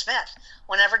because of Ish Smith.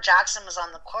 Whenever Jackson was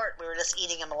on the court, we were just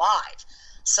eating him alive.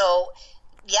 So,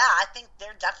 yeah, I think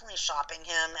they're definitely shopping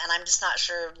him, and I'm just not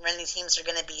sure many teams are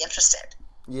going to be interested.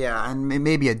 Yeah, and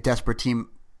maybe a desperate team,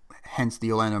 hence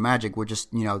the Orlando Magic, would just,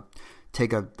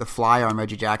 take the flyer on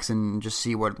Reggie Jackson and just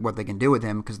see what they can do with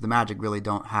him, because the Magic really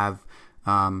don't have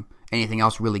anything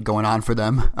else really going on for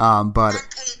them. But and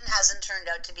Payton hasn't turned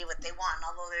out to be what they want,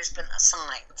 although there's been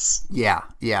signs. Yeah,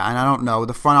 and I don't know.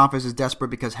 The front office is desperate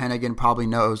because Hennigan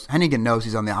knows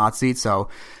he's on the hot seat, so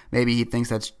maybe he thinks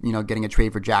that's, getting a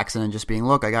trade for Jackson and just being,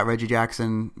 look, I got Reggie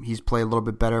Jackson. He's played a little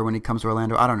bit better when he comes to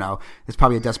Orlando. I don't know. It's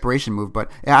probably a desperation move, but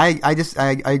yeah,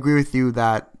 I agree with you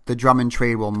that the Drummond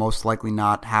trade will most likely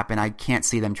not happen. I can't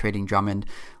see them trading Drummond.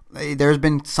 There's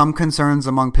been some concerns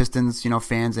among Pistons,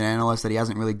 fans and analysts that he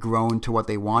hasn't really grown to what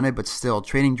they wanted, but still,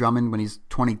 trading Drummond when he's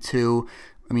 22,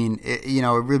 I mean, it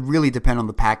would really depend on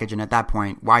the package, and at that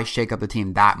point, why shake up the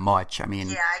team that much? I mean,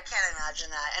 yeah, I can't imagine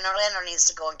that. And Orlando needs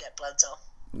to go and get Bledsoe.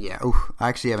 Yeah, I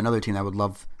actually have another team that I would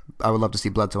love to see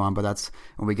Bledsoe on, but that's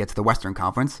when we get to the Western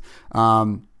Conference.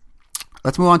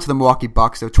 Let's move on to the Milwaukee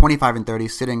Bucks. They're 25-30,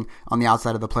 sitting on the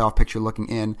outside of the playoff picture, looking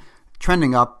in.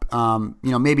 Trending up,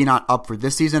 maybe not up for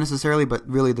this season necessarily, but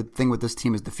really the thing with this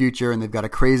team is the future, and they've got a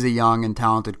crazy young and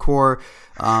talented core,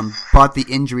 but the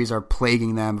injuries are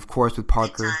plaguing them, of course, with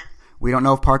Parker. We don't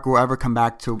know if Parker will ever come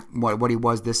back to what he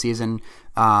was this season,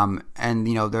 and,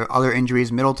 there are other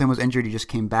injuries. Middleton was injured, he just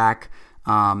came back.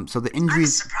 So the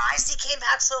injuries. I'm surprised he came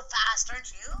back so fast,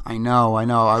 aren't you? I know. He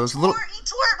tore it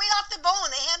right off the bone,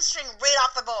 the hamstring right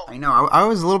off the bone. I know. I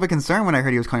was a little bit concerned when I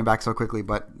heard he was coming back so quickly,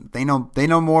 but they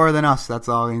know more than us. That's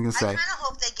all I'm gonna say. I kind of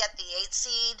hope they get the 8th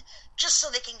seed just so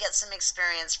they can get some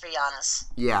experience for Giannis.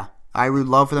 Yeah, I would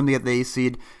love for them to get the 8th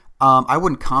seed. I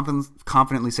wouldn't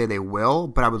confidently say they will,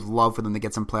 but I would love for them to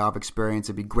get some playoff experience.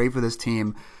 It'd be great for this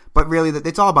team. But really,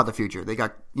 it's all about the future. They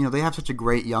got, they have such a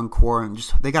great young core, and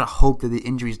just they got to hope that the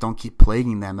injuries don't keep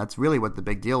plaguing them. That's really what the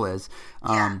big deal is.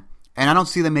 Yeah. And I don't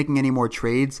see them making any more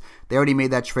trades. They already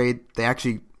made that trade. They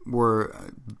actually were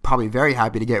probably very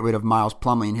happy to get rid of Miles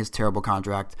Plumlee and his terrible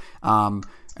contract. And all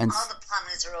the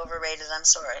Plumlees are overrated. I'm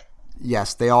sorry.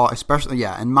 Yes, they all, especially,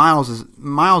 yeah, and Miles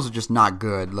is just not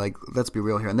good. Like, let's be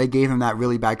real here. And they gave him that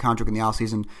really bad contract in the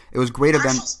offseason. It was great of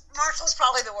them. Marshall's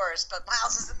probably the worst, but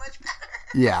Miles isn't much better.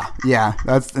 Yeah,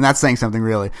 that's saying something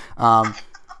really. But I'm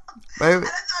not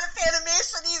a fan of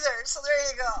Mason either, so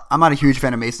there you go. I'm not a huge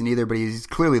fan of Mason either, but he's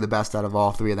clearly the best out of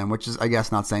all three of them, which is, I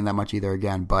guess, not saying that much either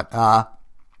again. But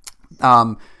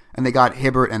and they got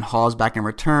Hibbert and Hawes back in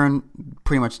return.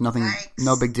 Pretty much nothing,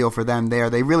 no big deal for them there.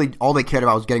 They really, all they cared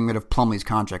about was getting rid of Plumlee's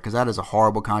contract, because that is a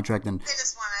horrible contract. And they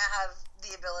just want to have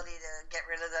the ability to get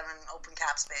rid of them in open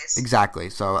cap space. Exactly.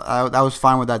 So I was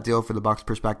fine with that deal for the Bucks'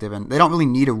 perspective. And they don't really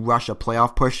need to rush a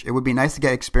playoff push. It would be nice to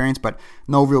get experience, but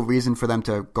no real reason for them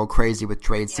to go crazy with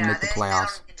trades to make the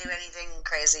playoffs. They don't do anything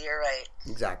crazy. You're right.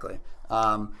 Exactly.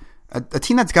 A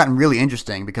team that's gotten really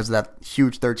interesting because of that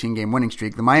huge 13-game winning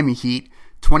streak, the Miami Heat.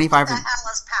 25. What the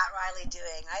hell is Pat Riley doing?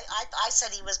 I said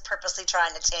he was purposely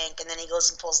trying to tank, and then he goes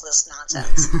and pulls this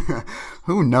nonsense.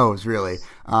 Who knows, really?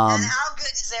 And how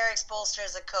good is Eric Spoelstra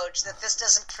as a coach that this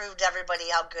doesn't prove to everybody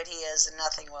how good he is, and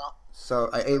nothing will?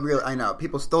 So I know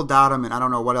people still doubt him, and I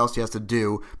don't know what else he has to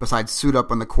do besides suit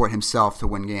up on the court himself to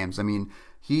win games. I mean,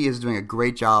 he is doing a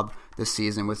great job this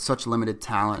season with such limited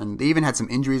talent, and they even had some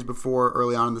injuries before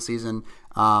early on in the season.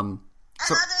 And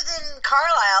other than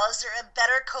Carlisle, is there a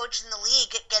better coach in the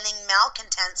league at getting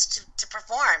malcontents to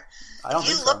perform? I don't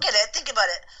think so. You look at it, think about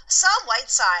it. Sam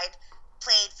Whiteside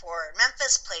played for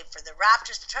Memphis, played for the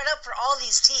Raptors, tried out for all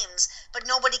these teams, but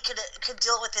nobody could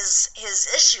deal with his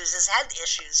issues, his head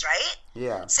issues, right?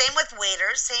 Yeah. Same with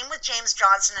Waiters, same with James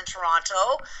Johnson in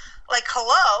Toronto. Like,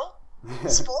 hello?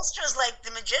 Spoelstra's like the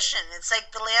magician. It's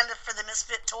like the land for the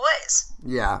misfit toys.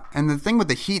 Yeah, and the thing with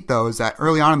the Heat, though, is that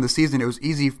early on in the season, it was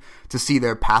easy to see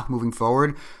their path moving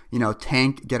forward.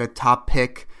 Tank, get a top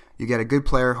pick, You get a good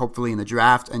player, hopefully, in the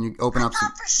draft, and you open up some... I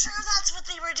thought for sure that's what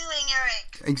they were doing,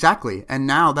 Eric. Exactly. And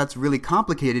now that's really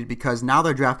complicated because now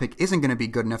their draft pick isn't going to be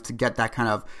good enough to get that kind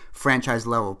of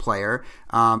franchise-level player.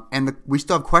 We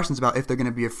still have questions about if they're going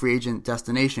to be a free agent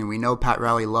destination. We know Pat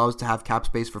Riley loves to have cap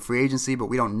space for free agency, but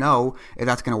we don't know if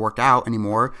that's going to work out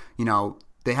anymore.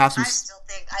 They have some...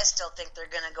 I still think they're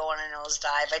going to go on a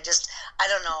nosedive. I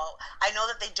don't know. I know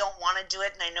that they don't want to do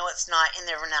it, and I know it's not in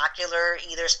their vernacular,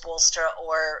 either Spoelstra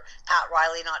or Pat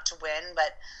Riley, not to win,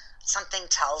 but something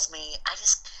tells me I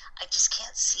just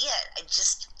can't see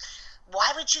it.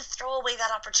 Why would you throw away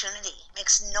that opportunity?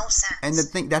 Makes no sense.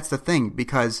 And that's the thing,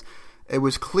 because it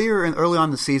was clear early on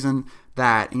in the season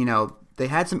that, they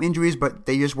had some injuries, but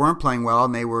they just weren't playing well,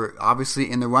 and they were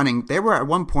obviously in the running. They were at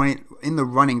one point in the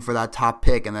running for that top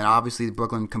pick, and then obviously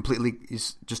Brooklyn completely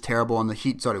is just terrible, and the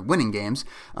Heat started winning games.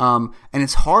 And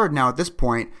it's hard now at this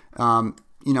point. I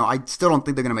still don't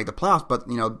think they're going to make the playoffs, but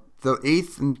the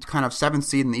 8th and kind of 7th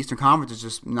seed in the Eastern Conference is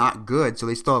just not good, so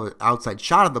they still have an outside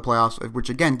shot at the playoffs, which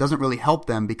again doesn't really help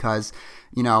them because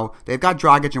they've got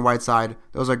Dragic and Whiteside.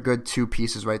 Those are good two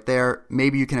pieces right there.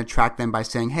 Maybe you can attract them by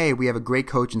saying, hey, we have a great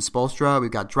coach in Spoelstra. We've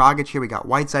got Dragic here. We got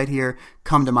Whiteside here.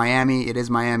 Come to Miami. It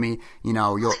is Miami. They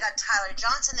got Tyler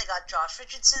Johnson. They got Josh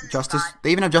Richardson.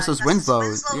 They even have Justice Winslow.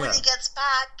 When he gets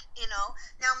back,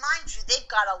 Now, mind you, they've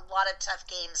got a lot of tough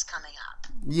games coming up.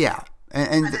 Yeah.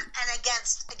 And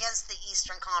against the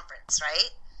Eastern Conference,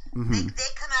 right? Mm-hmm. They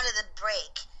come out of the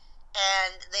break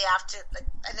and they have to,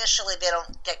 initially they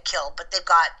don't get killed, but they've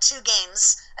got 2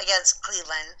 games against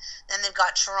Cleveland. Then they've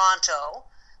got Toronto.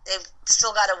 They've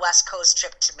still got a West Coast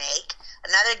trip to make.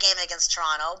 Another game against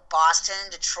Toronto,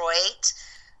 Boston, Detroit,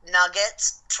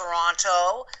 Nuggets,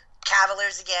 Toronto,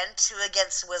 Cavaliers again, 2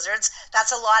 against Wizards.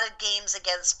 That's a lot of games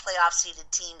against playoff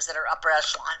seeded teams that are upper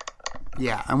echelon.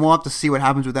 Yeah, and we'll have to see what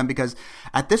happens with them because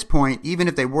at this point, even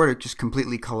if they were to just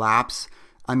completely collapse,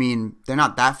 I mean, they're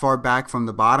not that far back from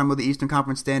the bottom of the Eastern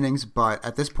Conference standings, but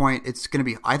at this point,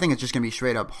 I think it's just going to be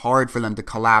straight up hard for them to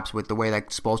collapse with the way that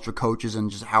Spoelstra coaches and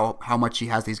just how much he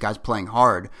has these guys playing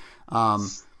hard.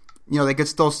 They could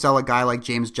still sell a guy like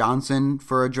James Johnson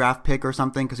for a draft pick or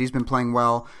something because he's been playing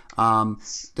well.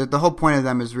 The whole point of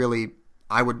them is really,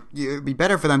 it'd be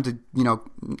better for them to,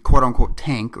 quote unquote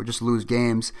tank or just lose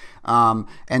games, and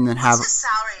then have. What's his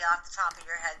salary off the top of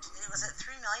your head? Was it $3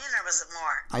 million or was it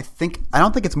more? I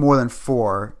don't think it's more than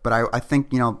 4, but I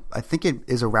think it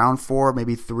is around 4,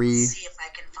 maybe 3. Let's see if I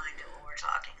can find it while we're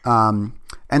talking.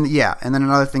 And then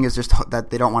another thing is just that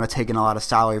they don't want to take in a lot of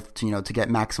salary to get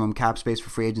maximum cap space for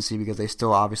free agency because they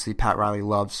still obviously Pat Riley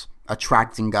loves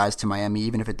attracting guys to Miami,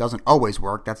 even if it doesn't always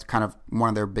work. That's kind of one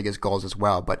of their biggest goals as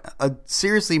well. But a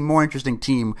seriously more interesting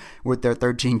team with their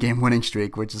 13-game winning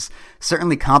streak, which is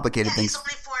certainly complicated things. He's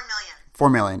only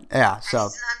 $4 million. $4 million, yeah. So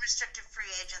he's an unrestricted free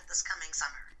agent this coming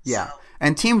summer. Yeah, so.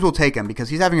 And teams will take him because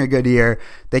he's having a good year.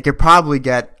 They could probably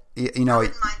get, I wouldn't mind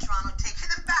Toronto taking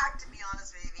him back, to be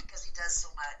honest with you, because he does so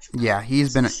much. Yeah,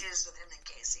 he's been. Issues with him and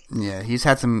Casey. Yeah, he's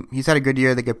had a good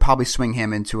year. They could probably swing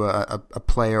him into a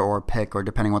player or a pick, or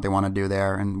depending what they want to do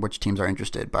there and which teams are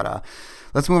interested. But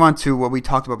let's move on to what we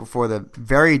talked about before, the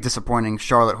very disappointing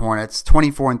Charlotte Hornets,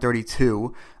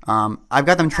 24-32. I've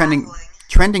got them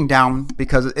trending down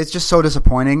because it's just so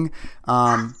disappointing.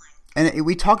 And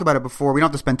we talked about it before. We don't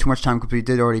have to spend too much time because we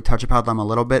did already touch upon them a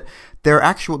little bit. Their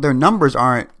numbers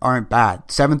aren't bad.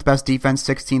 7th best defense,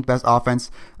 16th best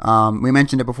offense. We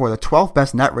mentioned it before. The 12th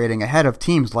best net rating, ahead of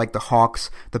teams like the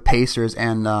Hawks, the Pacers,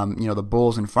 and the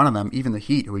Bulls in front of them. Even the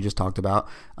Heat, who we just talked about.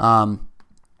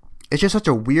 It's just such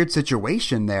a weird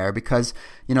situation there because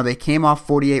they came off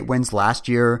 48 wins last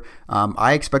year.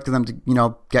 I expected them to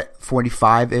get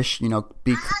 45-ish.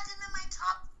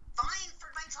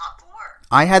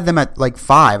 I had them at like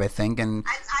 5, I think, and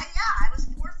I was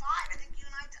 4 or 5. I think you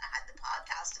and I had the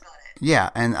podcast about it.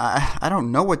 Yeah, and I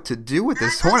don't know what to do with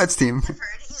this Hornets team.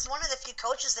 He's one of the few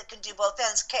coaches that can do both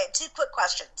ends. Okay, 2 quick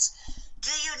questions.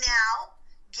 Do you now,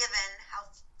 given how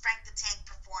Frank the Tank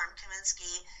performed,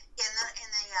 Kaminsky in the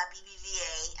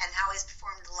BBVA, and how he's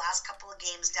performed the last couple of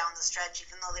games down the stretch,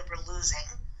 even though they were losing,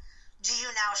 do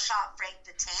you now shop Frank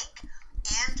the Tank,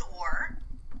 and or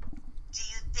do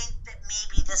you think that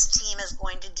maybe this team is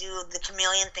going to do the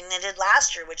chameleon thing they did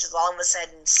last year, which is all of a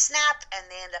sudden snap and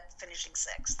they end up finishing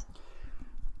 6th?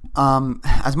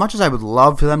 As much as I would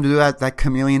love for them to do that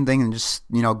chameleon thing and just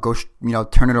go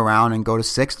turn it around and go to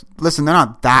 6th. Listen, they're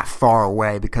not that far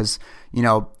away because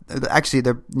actually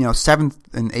they're 7th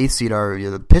and 8th seed are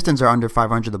the Pistons are under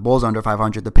 500, the Bulls are under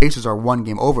 500, the Pacers are 1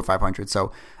 game over 500.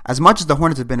 So as much as the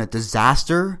Hornets have been a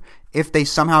disaster, if they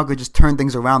somehow could just turn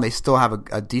things around, they still have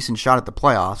a decent shot at the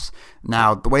playoffs.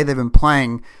 Now, the way they've been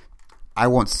playing, I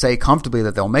won't say comfortably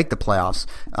that they'll make the playoffs.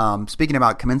 Speaking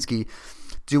about Kaminsky,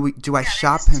 do I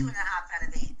shop him? 2.5 out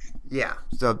of 8. Yeah.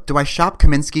 So do I shop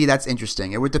Kaminsky? That's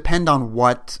interesting. It would depend on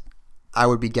what I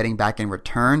would be getting back in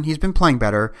return. He's been playing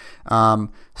better.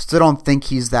 Still don't think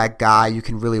he's that guy you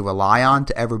can really rely on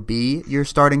to ever be your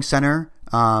starting center.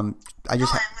 And with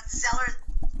Zeller,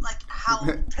 like how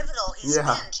pivotal he's been,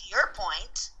 to your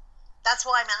point, that's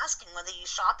why I'm asking whether you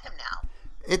shop him now.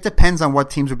 It depends on what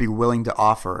teams would be willing to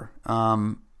offer.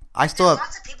 There's lots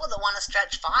of people that want to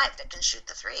stretch 5 that can shoot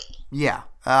the 3. Yeah,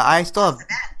 I still have the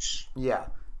bench. Yeah,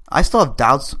 I still have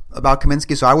doubts about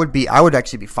Kaminsky, so I would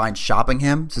actually be fine shopping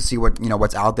him to see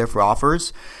what's out there for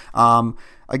offers.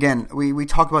 Again, we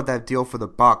talked about that deal for the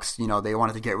Bucks. They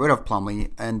wanted to get rid of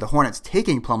Plumlee, and the Hornets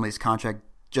taking Plumlee's contract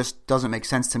just doesn't make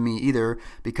sense to me either,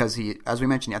 because he, as we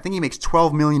mentioned, I think he makes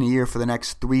 $12 million a year for the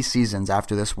next 3 seasons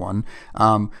after this one.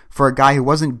 For a guy who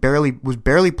was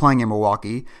barely playing in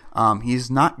Milwaukee,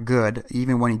 he's not good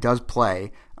even when he does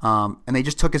play. And they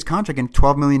just took his contract in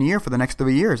 $12 million a year for the next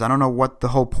 3 years. I don't know what the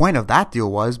whole point of that deal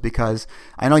was, because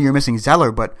I know you're missing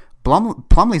Zeller, but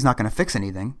Plumlee's not going to fix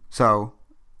anything. So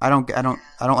I don't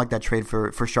like that trade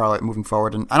for Charlotte moving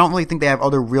forward, and I don't really think they have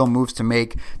other real moves to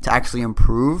make to actually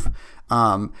improve.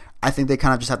 I think they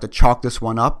kind of just have to chalk this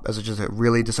one up as just a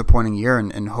really disappointing year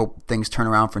and hope things turn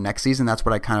around for next season. That's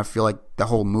what I kind of feel like the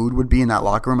whole mood would be in that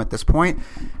locker room at this point.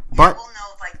 But we'll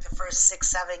know like the first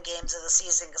 6-7 games of the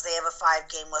season, because they have a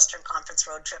 5-game Western Conference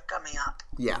road trip coming up.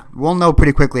 Yeah, we'll know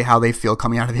pretty quickly how they feel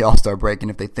coming out of the All-Star break, and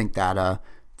if they think that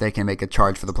they can make a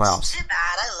charge for the playoffs. Too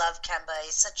bad. I love Kemba.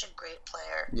 He's such a great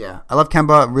player. Yeah, I love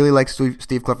Kemba. Really like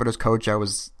Steve Clifford as coach.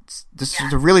 This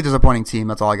is a really disappointing team.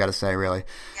 That's all I got to say, really.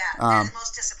 Yeah, they're the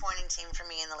most disappointing team for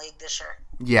me in the league this year.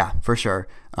 Yeah, for sure.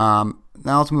 Now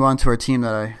let's move on to our team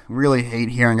that I really hate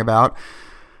hearing about,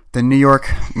 the New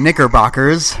York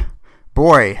Knickerbockers.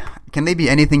 Boy, can they be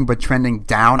anything but trending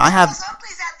down? He's at the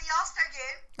All-Star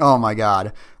game. Oh my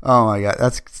god,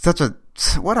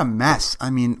 that's what a mess. I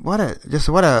mean, what a. I'm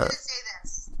gonna say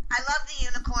this. I love the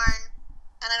unicorn,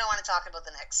 and I don't want to talk about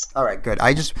the Knicks. All right, good.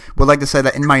 I just would like to say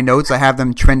that in my notes I have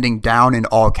them trending down in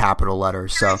all capital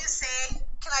letters. Can I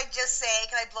just say,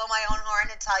 can I blow my own horn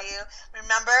and tell you,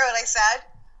 remember what I said?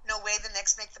 No way the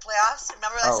Knicks make the playoffs.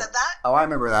 Remember when I said that? Oh, I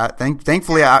remember that.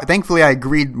 Thankfully, I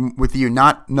agreed with you.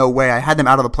 Not no way. I had them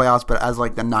out of the playoffs, but as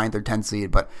like the 9th or 10th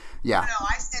seed. But yeah. No,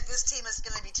 I said this team is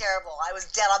going to be terrible. I was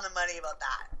dead on the money about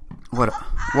that.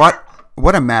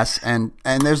 What a mess. And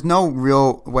there's no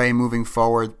real way moving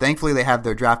forward. Thankfully, they have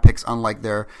their draft picks, unlike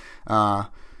their. I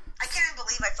can't even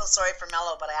believe I feel sorry for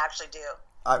Melo, but I actually do.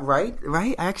 Right.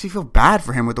 I actually feel bad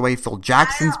for him with the way Phil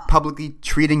Jackson's publicly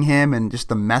treating him and just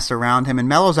the mess around him. And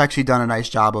Melo's actually done a nice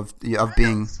job of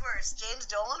being. Who's worse, James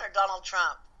Dolan or Donald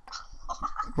Trump?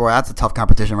 Boy, that's a tough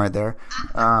competition right there.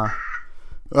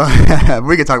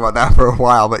 We could talk about that for a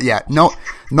while, but yeah, no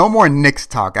more Knicks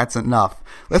talk. That's enough.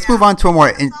 Let's move on to a more.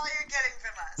 That's all you're getting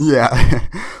from us. Yeah,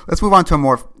 let's move on to a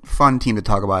more fun team to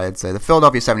talk about. I'd say the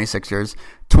Philadelphia 76ers,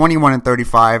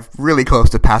 21-35, really close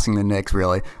to passing the Knicks.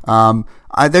 Really,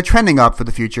 they're trending up for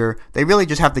the future. They really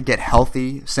just have to get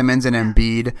healthy, Simmons and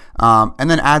Embiid, and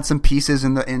then add some pieces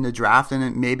in the draft,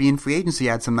 and maybe in free agency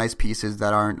add some nice pieces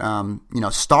that aren't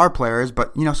star players,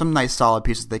 but some nice solid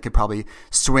pieces they could probably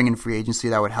swing in free agency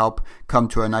that would help come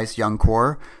to a nice young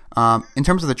core. In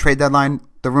terms of the trade deadline,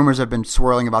 the rumors have been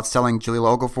swirling about selling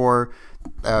Jahlil Okafor.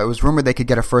 It was rumored they could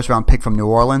get a first-round pick from New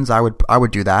Orleans. I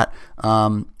would do that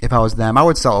if I was them. I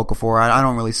would sell Okafor. I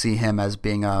don't really see him as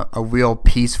being a real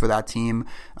piece for that team.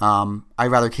 I'd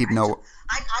rather keep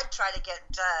I'd try to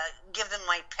give them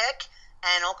my pick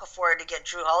and Okafor to get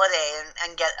Drew Holiday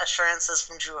and get assurances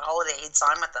from Drew Holiday he'd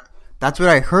sign with them. That's what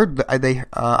I heard.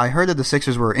 I heard that the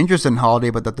Sixers were interested in Holiday,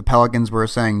 but that the Pelicans were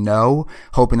saying no,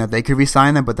 hoping that they could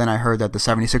re-sign them. But then I heard that the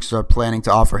 76ers are planning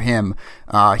to offer him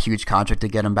a huge contract to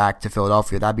get him back to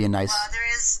Philadelphia. That'd be a nice. Well,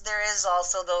 there is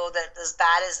also, though, that as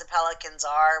bad as the Pelicans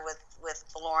are with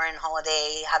Lauren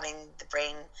Holiday having the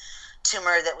brain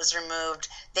tumor that was removed,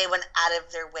 they went out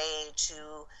of their way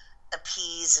to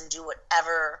appease and do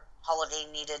whatever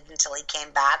Holiday needed until he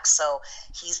came back, so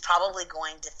he's probably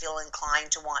going to feel inclined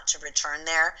to want to return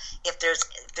there if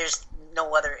there's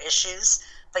no other issues.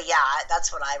 But yeah,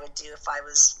 that's what I would do if I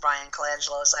was Brian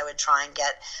Colangelo's. I would try and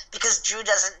get, because Drew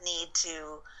doesn't need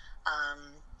to.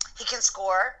 He can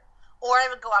score, or I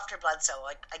would go after Bledsoe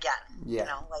again.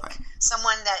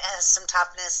 Someone that has some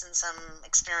toughness and some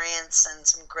experience and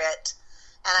some grit.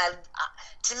 And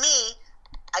to me.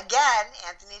 Again,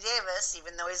 Anthony Davis,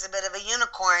 even though he's a bit of a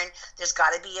unicorn, there's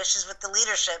got to be issues with the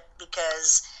leadership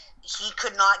because he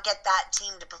could not get that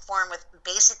team to perform with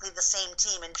basically the same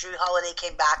team, and Drew Holiday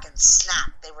came back and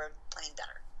snapped. They were playing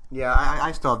better. Yeah,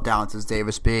 I still have doubts as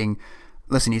Davis being.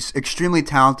 Listen, he's extremely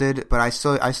talented, but I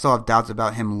still have doubts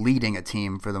about him leading a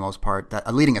team for the most part.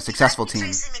 Leading a successful team.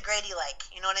 Tracy McGrady,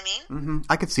 you know what I mean? Mm-hmm.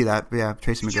 I could see that. Yeah,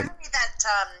 Tracy McGrady. Did you ever read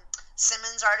that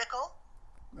Simmons article?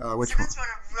 Which Simmons one?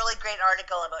 wrote a really great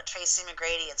article about Tracy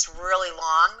McGrady. It's really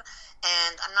long,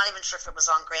 and I'm not even sure if it was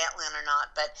on Grantland or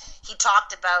not, but he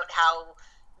talked about how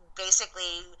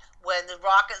basically when the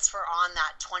Rockets were on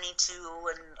that 22-0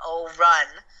 run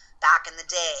back in the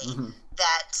day,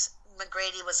 that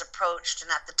McGrady was approached, and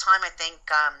at the time I think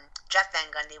Jeff Van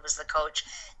Gundy was the coach,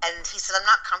 and he said, I'm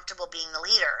not comfortable being the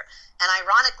leader. And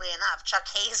ironically enough, Chuck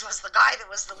Hayes was the guy that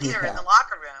was the leader in the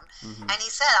locker room. And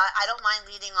he said, I don't mind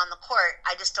leading on the court,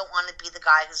 I just don't want to be the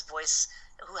guy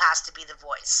who has to be the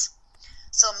voice.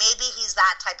 So maybe he's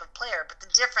that type of player, but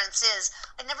the difference is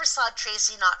I never saw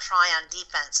Tracy not try on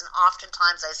defense, and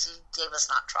oftentimes I see Davis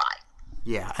not try.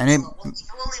 Yeah, and so we'll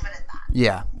leave it at that.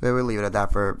 Yeah, we'll leave it at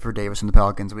that for Davis and the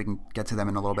Pelicans. We can get to them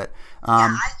in a little bit. I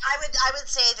would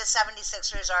say the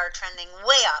 76ers are trending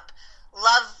way up.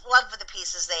 Love for the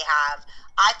pieces they have.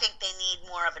 I think they need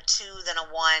more of a 2 than a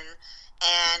 1.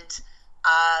 And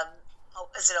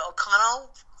is it O'Connell?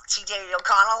 TJ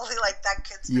O'Connell? Like that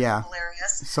kid's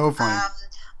hilarious. So funny.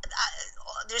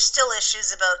 There's still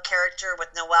issues about character with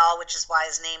Noel, which is why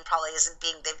his name probably isn't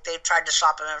being. They've tried to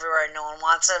shop him everywhere, and no one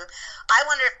wants him. I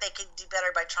wonder if they could do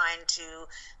better by trying to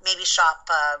maybe shop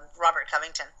Robert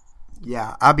Covington.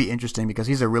 Yeah, that'd be interesting because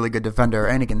he's a really good defender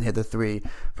and he can hit the 3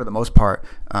 for the most part.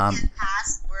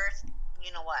 Pass worth,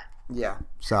 you know what? Yeah.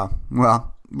 So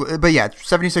but yeah,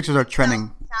 76ers are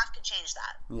trending. Staff could change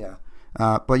that. Yeah.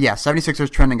 But yeah, 76ers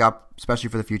trending up, especially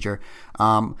for the future.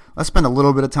 Let's spend a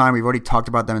little bit of time. We've already talked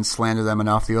about them and slandered them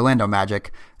enough. The Orlando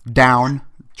Magic,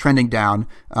 trending down.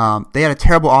 They had a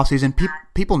terrible offseason.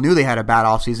 People knew they had a bad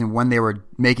offseason when they were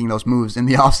making those moves in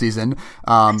the offseason.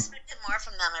 I expected more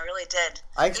from them. I really did.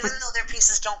 Even though their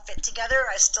pieces don't fit together,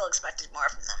 I still expected more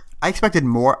from them. I expected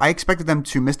more. I expected them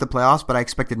to miss the playoffs, but I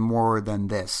expected more than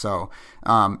this. So,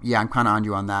 yeah, I'm kind of on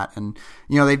you on that. And,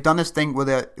 they've done this thing with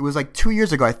it. It was like 2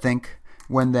 years ago, I think,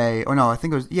 when I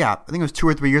think it was 2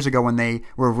 or 3 years ago when they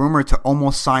were rumored to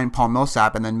almost sign Paul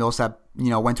Millsap, and then Millsap,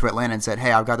 went to Atlanta and said,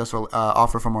 hey, I've got this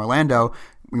offer from Orlando.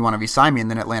 We want to re-sign me, and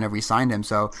then Atlanta re-signed him.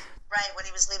 So, right, when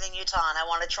he was leaving Utah, and I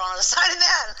wanted Toronto to sign him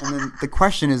then. And then the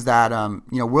question is that,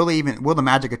 will the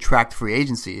Magic attract free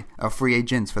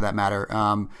agents for that matter?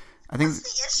 I think what's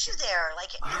the issue there? Like,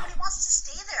 nobody wants to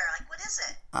stay there. Like, what is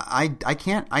it? I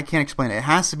can't explain it. It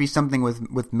has to be something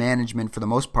with management for the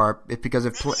most part. Maybe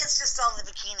it's just all the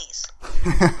bikinis.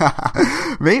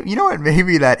 Maybe you know what?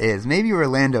 Maybe that is. Maybe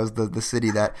Orlando's the city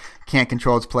that can't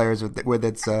control its players with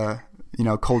its culture.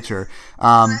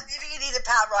 Maybe you need a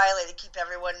Pat Riley to keep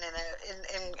everyone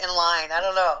in line. I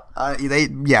don't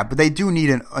know. But they do need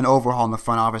an overhaul in the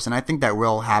front office, and I think that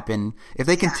will happen if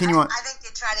they continue on. I think they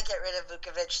try to get rid of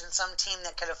Vukovic, and some team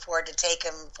that could afford to take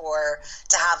him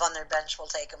to have on their bench will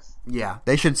take him. Yeah,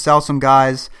 they should sell some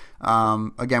guys.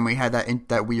 Again, we had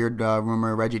that weird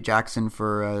rumor, Reggie Jackson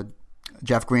for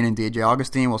Jeff Green and DJ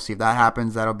Augustine. We'll see if that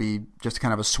happens. That'll be just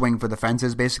kind of a swing for the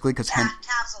fences, basically. Because Cavs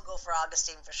will go for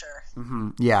Augustine for sure. Mm-hmm.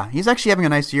 Yeah, he's actually having a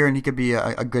nice year, and he could be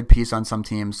a good piece on some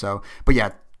teams. So, but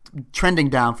yeah, trending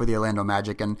down for the Orlando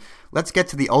Magic, and let's get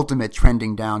to the ultimate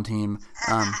trending down team.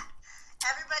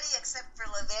 Everybody except for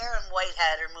LeVert and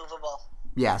Whitehead are movable.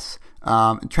 Yes,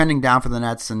 trending down for the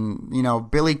Nets, and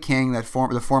Billy King, the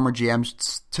former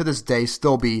GM, to this day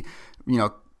still be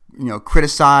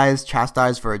criticized,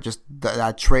 chastised for just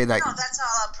that trade. No, that's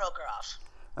all on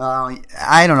Prokhorov.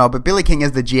 I don't know, but Billy King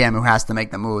is the GM who has to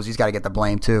make the moves. He's got to get the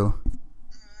blame too.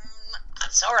 I'm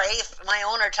sorry, if my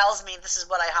owner tells me this is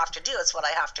what I have to do, it's what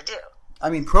I have to do. I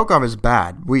mean, Prokhorov is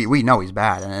bad. We know he's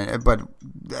bad, but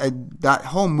that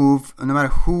whole move, no matter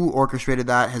who orchestrated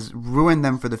that, has ruined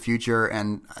them for the future.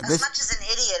 And as much as an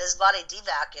idiot as Vlade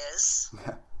Divac is,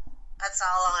 that's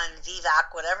all on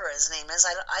Vivac, whatever his name is.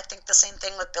 I think the same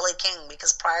thing with Billy King,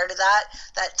 because prior to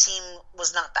that team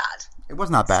was not bad. It was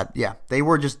not bad, yeah. They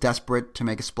were just desperate to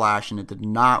make a splash, and it did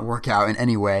not work out in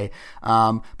any way.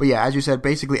 But yeah, as you said,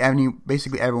 basically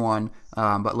everyone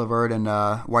but LeVert and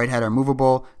Whitehead are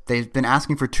movable. They've been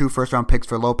asking for 2 first-round picks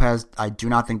for Lopez. I do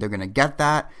not think they're going to get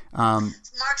that.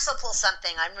 Marks will pull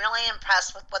something. I'm really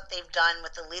impressed with what they've done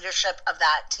with the leadership of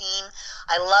that team.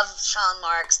 I love Sean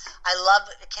Marks. I love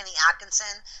Kenny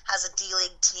Atkinson has a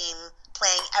D-League team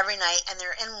playing every night, and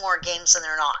they're in more games than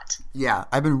they're not. Yeah,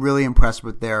 I've been really impressed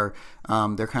with their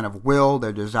kind of will,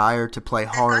 their desire to play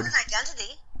hard. They've got an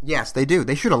identity. Yes, they do.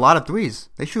 They shoot a lot of threes.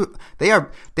 They shoot.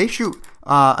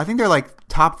 I think they're like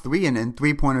top 3 in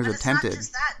 3-pointers attempted. It's not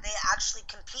just that. They actually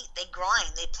compete. They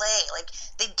grind. They play. Like,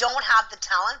 they don't have the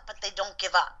talent, but they don't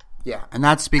give up. Yeah, and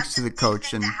that speaks to the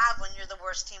coach. That's a thing to have when you're the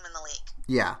worst team in the league.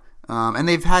 Yeah. And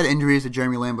they've had injuries to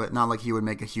Jeremy Lin, but not like he would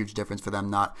make a huge difference for them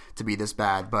not to be this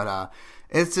bad. But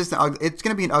it's going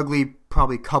to be an ugly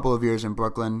probably couple of years in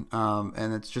Brooklyn,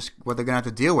 and it's just what they're going to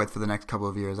have to deal with for the next couple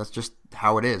of years. That's just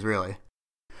how it is, really.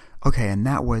 Okay, and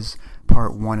that was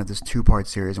part 1 of this 2-part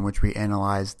series in which we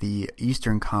analyzed the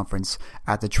Eastern Conference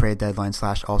at the trade deadline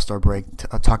 / All-Star break,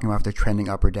 talking about if they're trending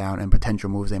up or down and potential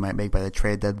moves they might make by the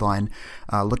trade deadline.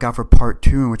 Look out for part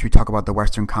 2 in which we talk about the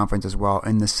Western Conference as well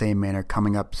in the same manner,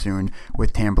 coming up soon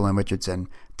with Tamberlyn Richardson.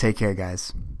 Take care,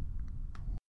 guys.